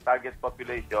entire target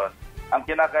population, ang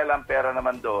kinakailangang pera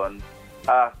naman doon,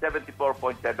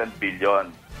 74.7 billion.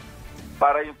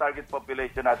 Para yung target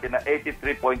population natin na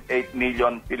 83.8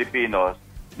 million Filipinos,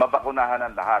 mabakunahan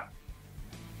ang lahat.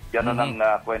 Yan ang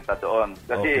kwenta doon.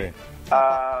 Kasi sa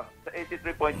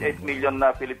 83.8 million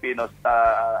na Filipinos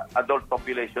adult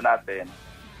population natin,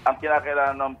 ang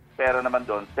kinakailangan ng pera naman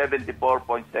doon,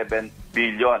 74.7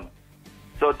 billion.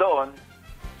 So doon,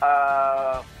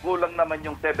 kulang naman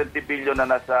yung 70 billion na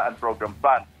nasa unprogrammed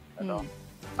fund. Ano?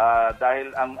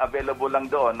 Dahil ang available lang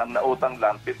doon, ang nautang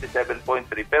lang, 57.3.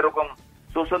 Pero kung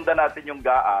susundan natin yung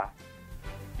GAA,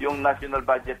 yung national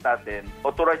budget natin,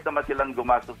 authorized naman silang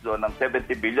gumastos doon ng 70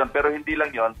 billion. Pero hindi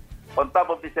lang yon. On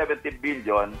top of the 70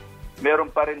 billion, meron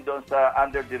pa rin doon sa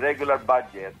under the regular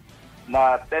budget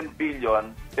na 10 billion.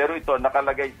 Pero ito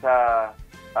nakalagay sa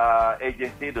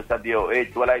agency doon sa DOH.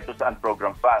 Wala ito sa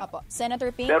unprogrammed fund. Apo. Senator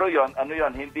Ping? Pero yon,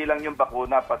 hindi lang yung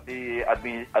bakuna, pati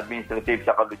administrative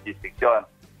sa logistics yon.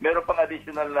 Meron pang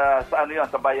additional sa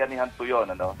sa bayanihan po yun,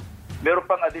 Meron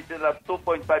pang additional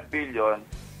 2.5 billion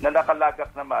na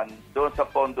nakalagak naman doon sa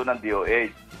pondo ng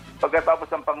DOH. Pagkatapos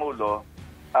ng Pangulo,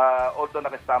 although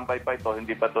naka-standby pa ito,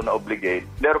 hindi pa ito na-obligate,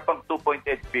 meron pang 2.8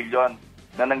 billion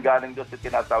na nanggaling doon sa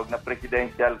tinatawag na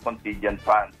Presidential Contingent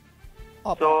Fund.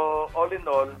 So, all in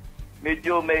all,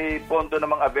 medyo may pondo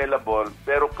namang available,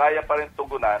 pero kaya pa rin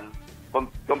tugunan,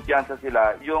 kumpiyansa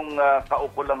sila, yung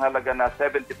kaukulang halaga na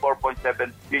 74.7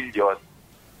 billion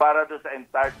para doon sa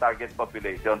entire target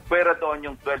population. Pwera doon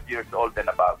yung 12 years old and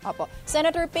above. Opo.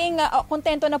 Senator Ping,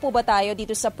 kontento na po ba tayo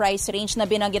dito sa price range na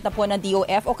binanggit na po ng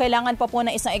DOF o kailangan pa po na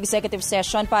isang executive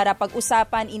session para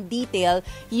pag-usapan in detail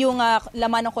yung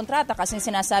laman ng kontrata? Kasi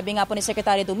sinasabi nga po ni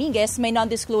Secretary Dominguez, may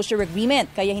non-disclosure agreement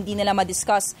kaya hindi nila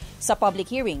ma-discuss sa public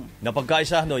hearing.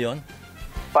 Napagkaisa yun?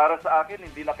 Para sa akin,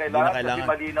 hindi na kailangan. Kasi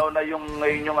malinaw na yung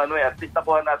at least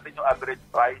nakuha natin yung average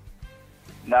price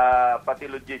na pati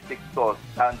logistics cost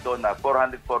nandun na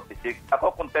 446.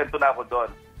 Ako, kontento na ako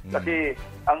doon. Kasi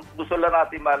ang gusto lang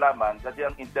natin malaman, kasi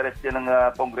ang interest din ng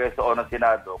Kongreso o ng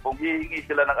Senado, kung hihingi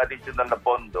sila ng additional na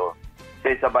pondo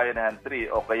sa Bayanihan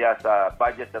 3 o kaya sa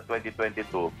budget sa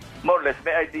 2022, more or less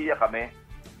may idea kami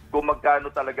kung magkano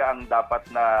talaga ang dapat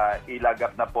na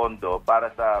ilagak na pondo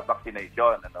para sa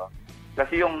vaccination.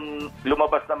 Kasi yung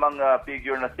lumabas namang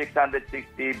figure na 660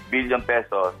 billion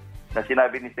pesos na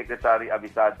sinabi ni Secretary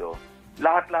Abisado,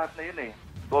 lahat-lahat na yun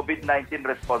COVID-19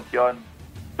 response yun.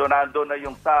 So nandun na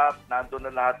yung SAP, nandun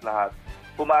na lahat-lahat.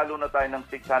 Pumalo na tayo ng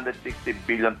 660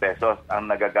 billion pesos ang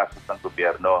nagagastos ng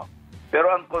gobyerno. Pero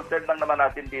ang concern lang naman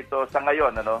natin dito sa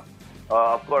ngayon,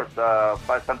 of course,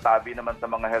 pasantabi naman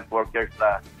sa mga health workers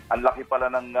na ang laki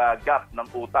pala ng gap ng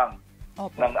utang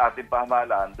ng ating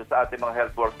pamahalaan doon sa ating mga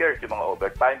health workers, yung mga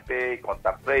overtime pay,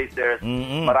 contact tracers,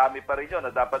 marami pa rin yun na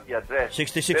dapat i-address.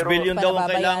 66 billion daw ang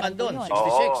kailangan doon.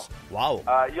 66. Wow.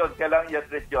 Yun, kailangan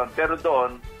i-address yun. Pero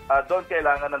doon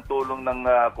kailangan ng tulong ng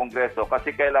Kongreso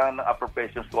kasi kailangan ng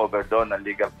appropriations cover doon, ng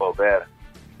legal cover.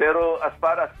 Pero as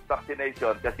far as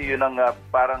vaccination, kasi yun ang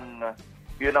parang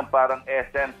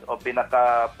essence o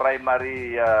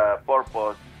pinaka-primary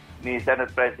purpose ni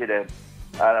Senate President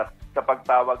sa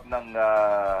pagtawag ng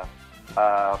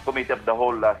Committee of the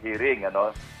Whole hearing.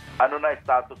 Ano na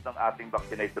status ng ating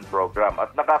vaccination program?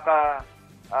 At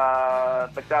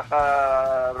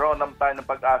nagkakaroon tayo ng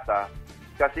pag-asa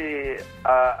kasi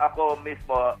ako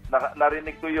mismo,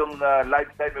 narinig ko yung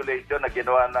live simulation na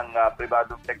ginawa ng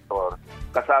pribadong sektor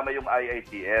kasama yung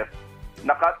IITF.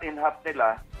 Na-cut in half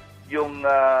nila yung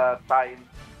time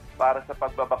para sa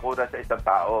pagbabakuna sa isang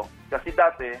tao. Kasi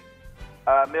dati,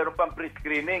 meron pang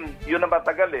pre-screening. Yun ang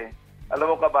matagal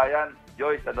Alam mo kabayan,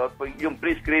 Joyce, yung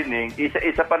pre-screening,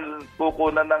 isa pa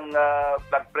kukunan ng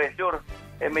blood pressure.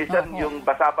 Minsan yung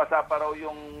basa-basa pa raw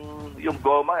yung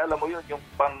goma, alam mo yun, yung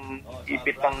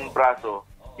pang-ipit ng braso,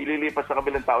 ililipas sa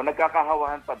kabilang tao,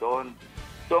 nagkakahawahan pa doon.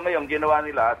 So ngayon, ginawa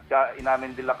nila at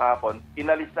inamin nila kahapon,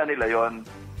 inalis na nila yon.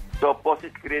 So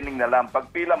post-screening na lang.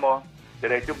 Pag pila mo,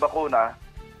 diretso bakuna,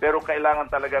 pero kailangan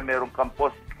talaga meron kang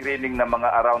post-screening na mga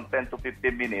around 10 to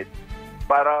 15 minutes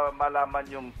para malaman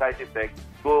yung side effects.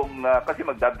 Kasi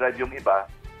magdadrive yung iba,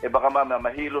 baka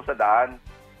mahilo sa daan.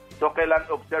 So, kailangan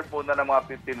observe muna ng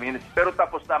mga 15 minutes. Pero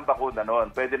tapos na ang bakuna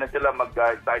noon. Pwede na sila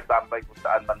mag-tambay kung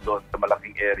saan man doon sa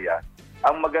malaking area.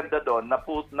 Ang maganda doon, na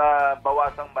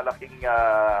bawasang malaking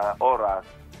oras,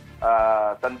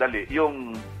 sandali,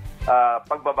 yung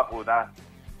pagbabakuna.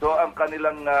 So, ang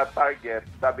kanilang target,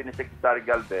 sabi ni Secretary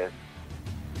Galvez,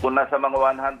 kung nasa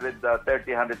mga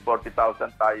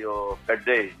 130,000-140,000 tayo per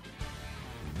day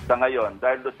sa ngayon,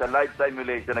 dahil doon sa live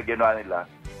simulation na ginawa nila,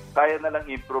 kaya na lang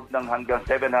improve ng hanggang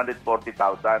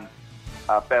 740,000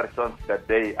 persons per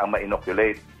day ang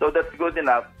ma-inoculate. So that's good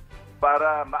enough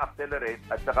para ma-accelerate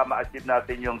at saka ma-achieve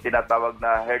natin yung tinatawag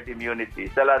na herd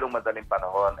immunity sa lalong madaling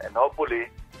panahon. And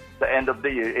hopefully, sa end of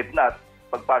the year, if not,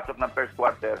 pagpasok ng first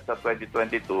quarter sa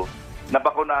 2022,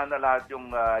 nabakunahan na lahat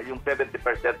yung 70%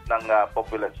 ng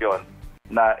populasyon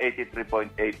na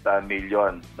 83.8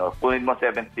 million. No? Kunin mo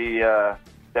 70%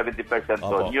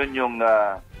 doon. Yun yung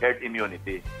herd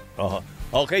immunity.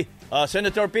 Okay.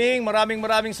 Senator Ping,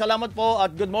 maraming salamat po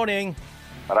at good morning.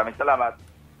 Maraming salamat.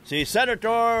 Si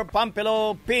Senator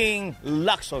Pampilo Ping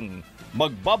Lacson.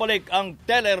 Magbabalik ang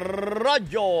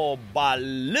Teleradyo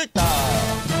Balita.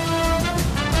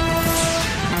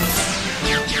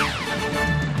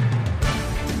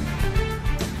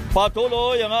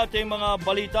 Patuloy ang ating mga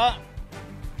balita.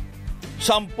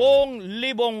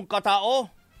 10,000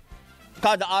 katao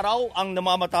kada araw ang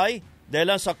namamatay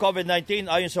dahil sa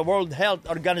COVID-19 ayon sa World Health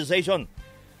Organization.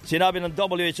 Sinabi ng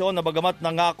WHO na bagamat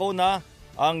nangako na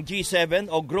ang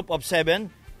G7 o Group of 7,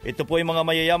 ito po yung mga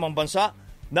mayayamang bansa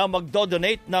na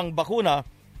magdodonate ng bakuna,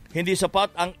 hindi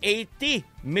sapat ang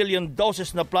 80 million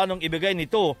doses na planong ibigay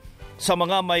nito sa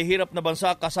mga mahihirap na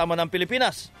bansa kasama ng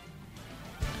Pilipinas.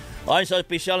 Ayon sa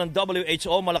opisyal ng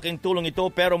WHO, malaking tulong ito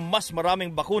pero mas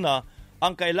maraming bakuna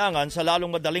ang kailangan sa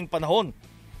lalong madaling panahon.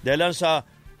 Dahil sa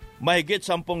mahigit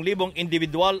 10,000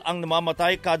 individual ang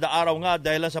namamatay kada araw nga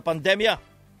dahil sa pandemya.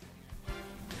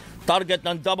 Target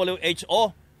ng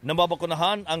WHO na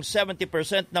mabakunahan ang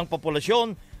 70% ng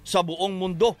populasyon sa buong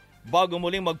mundo bago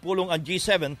muling magpulong ang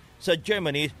G7 sa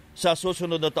Germany sa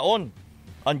susunod na taon.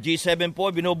 Ang G7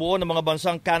 po binubuo ng mga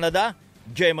bansang Canada,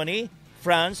 Germany,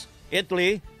 France,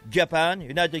 Italy, Japan,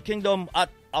 United Kingdom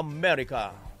at America.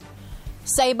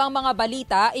 Sa ibang mga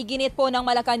balita, iginit po ng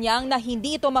Malacanang na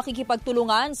hindi ito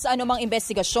makikipagtulungan sa anumang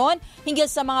investigasyon hinggil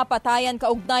sa mga patayan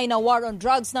kaugnay na war on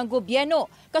drugs ng gobyerno.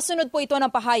 Kasunod po ito ng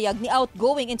pahayag ni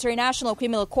outgoing International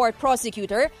Criminal Court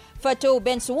Prosecutor Fatou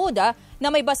Bensouda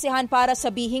na may basehan para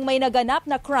sabihing may naganap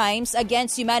na crimes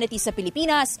against humanity sa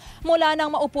Pilipinas mula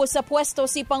nang maupo sa pwesto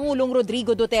si Pangulong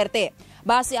Rodrigo Duterte.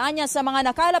 Basehan niya sa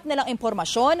mga nakalap nilang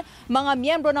impormasyon, mga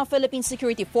miyembro ng Philippine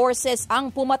Security Forces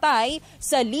ang pumatay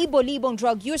sa libo-libong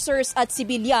drug users at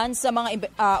sibilyan sa mga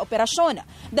operasyon.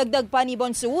 Dagdag pa ni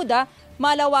Bensouda,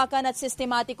 malawakan at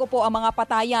sistematiko po ang mga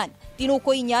patayan.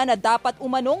 Tinukoy niya na dapat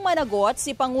umanong managot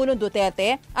si Pangulong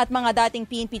Duterte at mga dating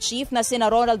PNP chief na sina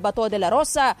Ronald Bato de la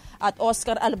Rosa at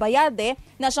Oscar Albayade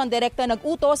na siyang direkta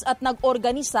nag-utos at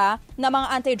nag-organisa ng mga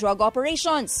anti-drug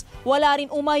operations. Wala rin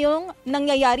umayong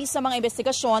nangyayari sa mga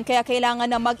investigasyon kaya kailangan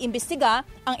na mag-imbestiga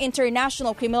ang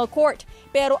International Criminal Court.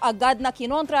 Pero agad na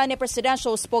kinontra ni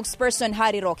Presidential Spokesperson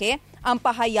Harry Roque ang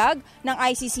pahayag ng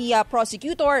ICC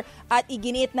prosecutor at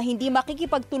iginit na hindi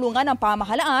makikipagtulungan ng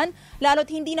pamahalaan lalo't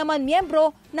hindi naman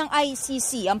miyembro ng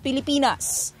ICC ang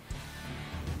Pilipinas.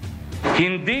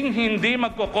 Hindi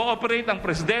magko-cooperate ang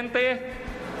presidente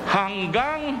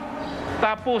hanggang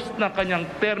tapos ng kanyang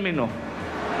termino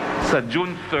sa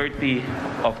June 30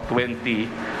 of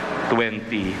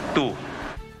 2022.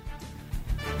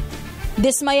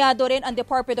 Dismayado rin ang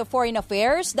Department of Foreign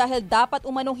Affairs dahil dapat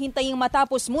umanong hintaying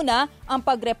matapos muna ang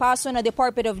pagrepaso ng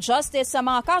Department of Justice sa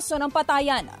mga kaso ng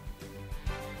patayan.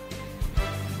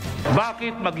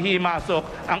 Bakit maghihimasok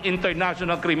ang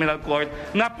International Criminal Court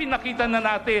na pinakita na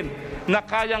natin na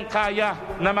kayang-kaya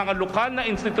na mga lokal na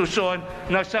institusyon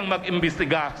na siyang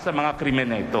mag-imbestiga sa mga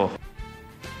krimen na ito?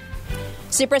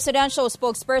 Si Presidential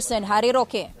Spokesperson Harry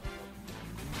Roque.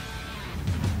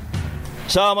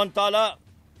 Samantala,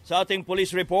 sa ating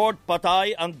police report,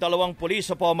 patay ang 2 pulis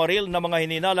sa pamaril na mga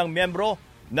hininalang miyembro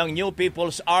ng New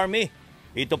People's Army.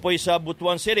 Ito po'y sa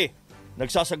Butuan City.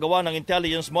 Nagsasagawa ng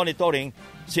intelligence monitoring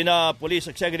sina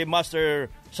Police Executive Master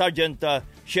Sergeant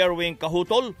Sherwin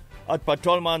Kahutol at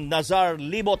Patrolman Nazar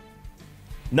Libot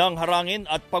ng harangin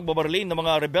at pagbabarilin ng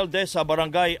mga rebelde sa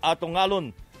barangay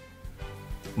Atongalon.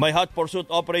 May hot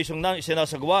pursuit operation na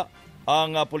isinasagawa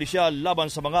ang pulisya laban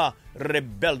sa mga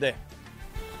rebelde.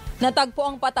 Natagpo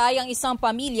ang patay ang isang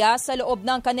pamilya sa loob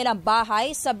ng kanilang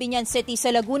bahay sa Binyan City sa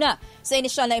Laguna. Sa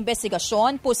inisyal na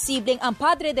investigasyon, posibleng ang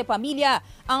padre de pamilya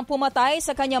ang pumatay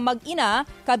sa kanyang mag-ina,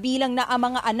 kabilang na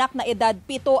ang mga anak na edad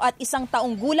 7 at 1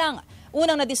 taong gulang.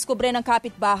 Unang nadiskubre ng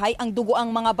kapitbahay ang dugoang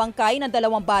mga bangkay ng 2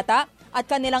 bata at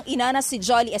kanilang ina na si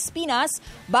Jolly Espinas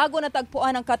bago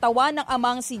natagpuan ang katawan ng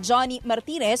amang si Johnny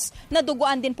Martinez na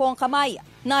duguan din po ang kamay.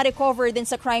 Na-recover din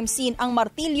sa crime scene ang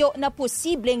martilyo na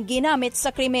posibleng ginamit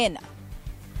sa krimen.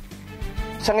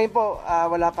 Sa ngayon po,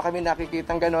 wala pa kami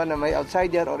nakikitang gano'n na may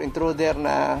outsider or intruder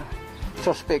na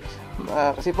suspect.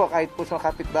 Kasi po kahit po sa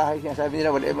kapitbahay, sabi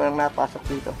nila wala ibang napasok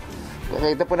dito.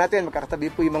 Nakita po natin, magkakatabi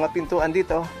po yung mga pintuan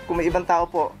dito. Kung may ibang tao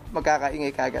po,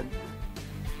 magkakaingay kagad.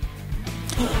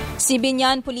 Si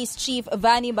Binyan Police Chief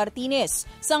Vanny Martinez.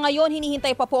 Sa ngayon,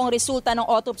 hinihintay pa po ang resulta ng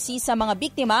autopsy sa mga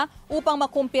biktima upang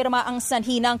makumpirma ang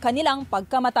sanhi ng kanilang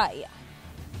pagkamatay.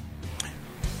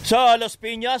 Sa Las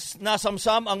Piñas,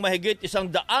 nasamsam ang mahigit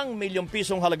 100 milyong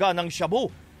pisong halaga ng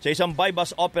shabu sa isang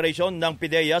buy-bust operation ng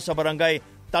PIDEA sa barangay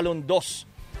Talondos.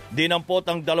 Dinampot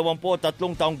ang 23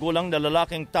 taong gulang na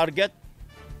lalaking target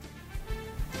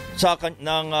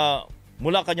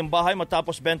mula kanyang bahay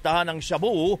matapos bentahan ng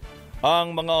shabu.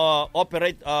 Ang mga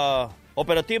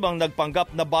operatibang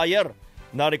nagpanggap na buyer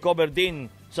na recover din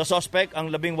sa suspect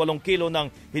ang 18 kilo ng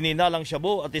hininalang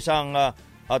shabu at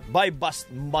at buy-bust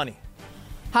money.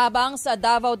 Habang sa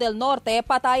Davao del Norte,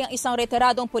 patay ang isang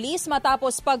retiradong pulis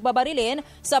matapos pagbabarilin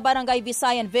sa Barangay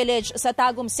Visayan Village sa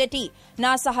Tagum City.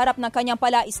 Nasa harap ng kanyang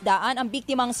palaisdaan ang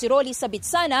biktimang si Rolly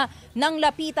Sabitsana ng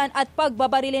lapitan at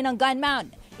pagbabarilin ng gunman.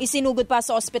 Isinugod pa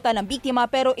sa ospital ang biktima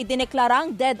pero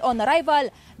idineklarang dead on arrival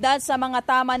dahil sa mga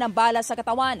tama ng bala sa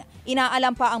katawan.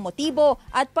 Inaalam pa ang motibo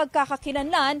at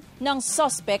pagkakakilanlan ng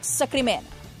suspect sa krimen.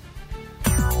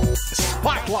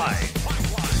 Spotlight!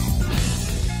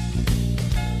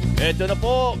 Ito na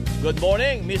po. Good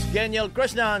morning, Miss Geniel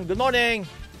Krishnan. Good morning.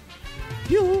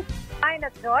 Yoo-hoo! Ayon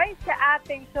at Joy, sa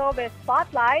ating showbiz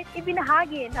spotlight,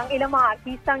 ibinahagi ng ilang mga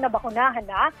artistang nabakunahan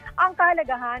na ang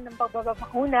kahalagahan ng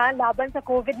pagbabakuna laban sa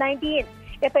COVID-19.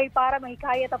 Ito ay para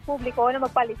mahikayat ang publiko na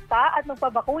magpalista at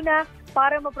magpabakuna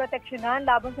para maproteksyonan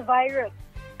laban sa virus.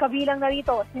 Kabilang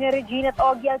narito si Regina at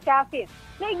Ogie Alcafis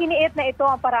na iginiit na ito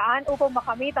ang paraan upang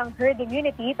makamit ang herd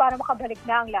immunity para makabalik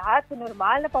na ang lahat sa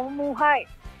normal na pamumuhay.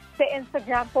 Sa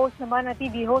Instagram post naman ng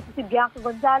TV host si Bianca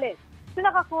Gonzalez, so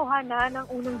nakakuha na ng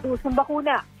unang dose ng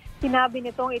bakuna. Sinabi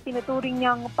nitong itinuturing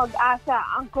niyang pag-asa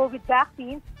ang COVID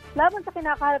vaccine laban sa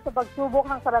kinakaharap na pagsubok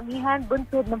ng karamihan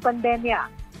bunsod ng pandemya.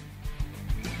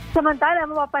 Samantala,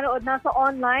 mapapanood na sa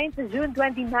online sa June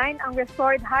 29 ang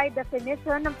restored high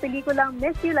definition ng pelikulang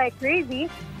Miss You Like Crazy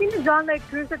ni John Lloyd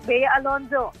Cruz at Bea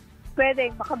Alonzo.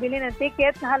 Pwedeng makabili ng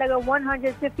ticket sa halagang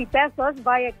 150 pesos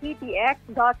via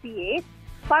ktx.ph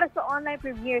para sa online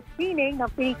premiere screening ng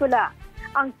pelikula.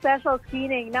 Ang special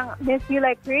screening ng Miss You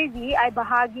Like Crazy ay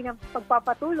bahagi ng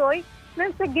pagpapatuloy ng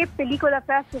Sagip Pelikula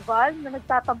Festival na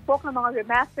nagtatampok ng mga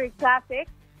remastered classics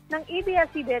ng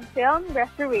ABS-CBN Film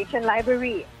Restoration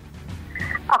Library.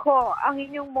 Ako, ang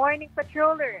inyong morning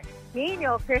patroller,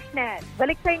 Daniel Krishnan.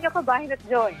 Balik sa inyo, Kabayan at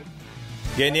Joyce.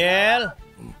 Geniel?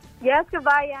 Yes,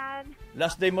 Kabayan.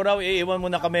 Last day mo raw, iiwan mo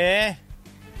na kami.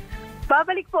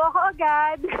 Babalik po ako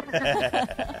agad.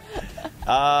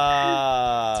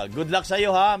 Good luck sa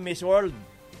iyo ha, Miss World.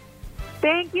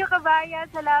 Thank you, Kabayan.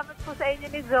 Salamat po sa inyo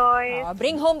ni Joyce.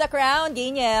 Bring home the crown,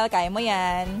 Daniel. Kaya mo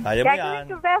yan. Kaya mo yan. Gagawin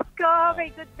ko best ko. May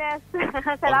goodness.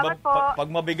 Salamat po. Pag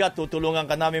mabigat, tutulungan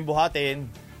ka namin buhatin.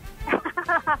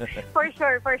 For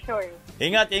sure.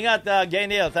 Ingat,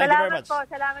 Geniel. Thank you very much.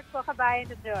 Salamat po, Kabayan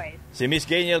at Joyce. Si Miss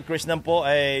Geniel Krishnan po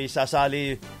ay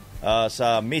sasali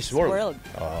sa Miss World.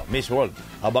 Miss World.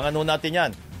 Abangan nun natin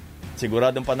yan.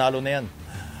 Siguradong panalo na yan.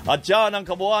 At yan ang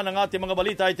kabuuan ng ating mga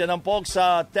balita ay tinampok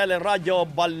sa Radyo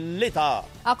Balita.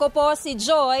 Ako po si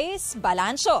Joyce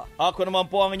Balancio. Ako naman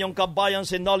po ang inyong kabayan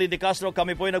si Nolly De Castro.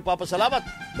 Kami po ay nagpapasalamat.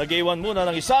 Nag-iwan muna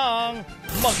ng isang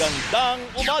magandang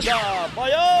umaga.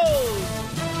 Bayan!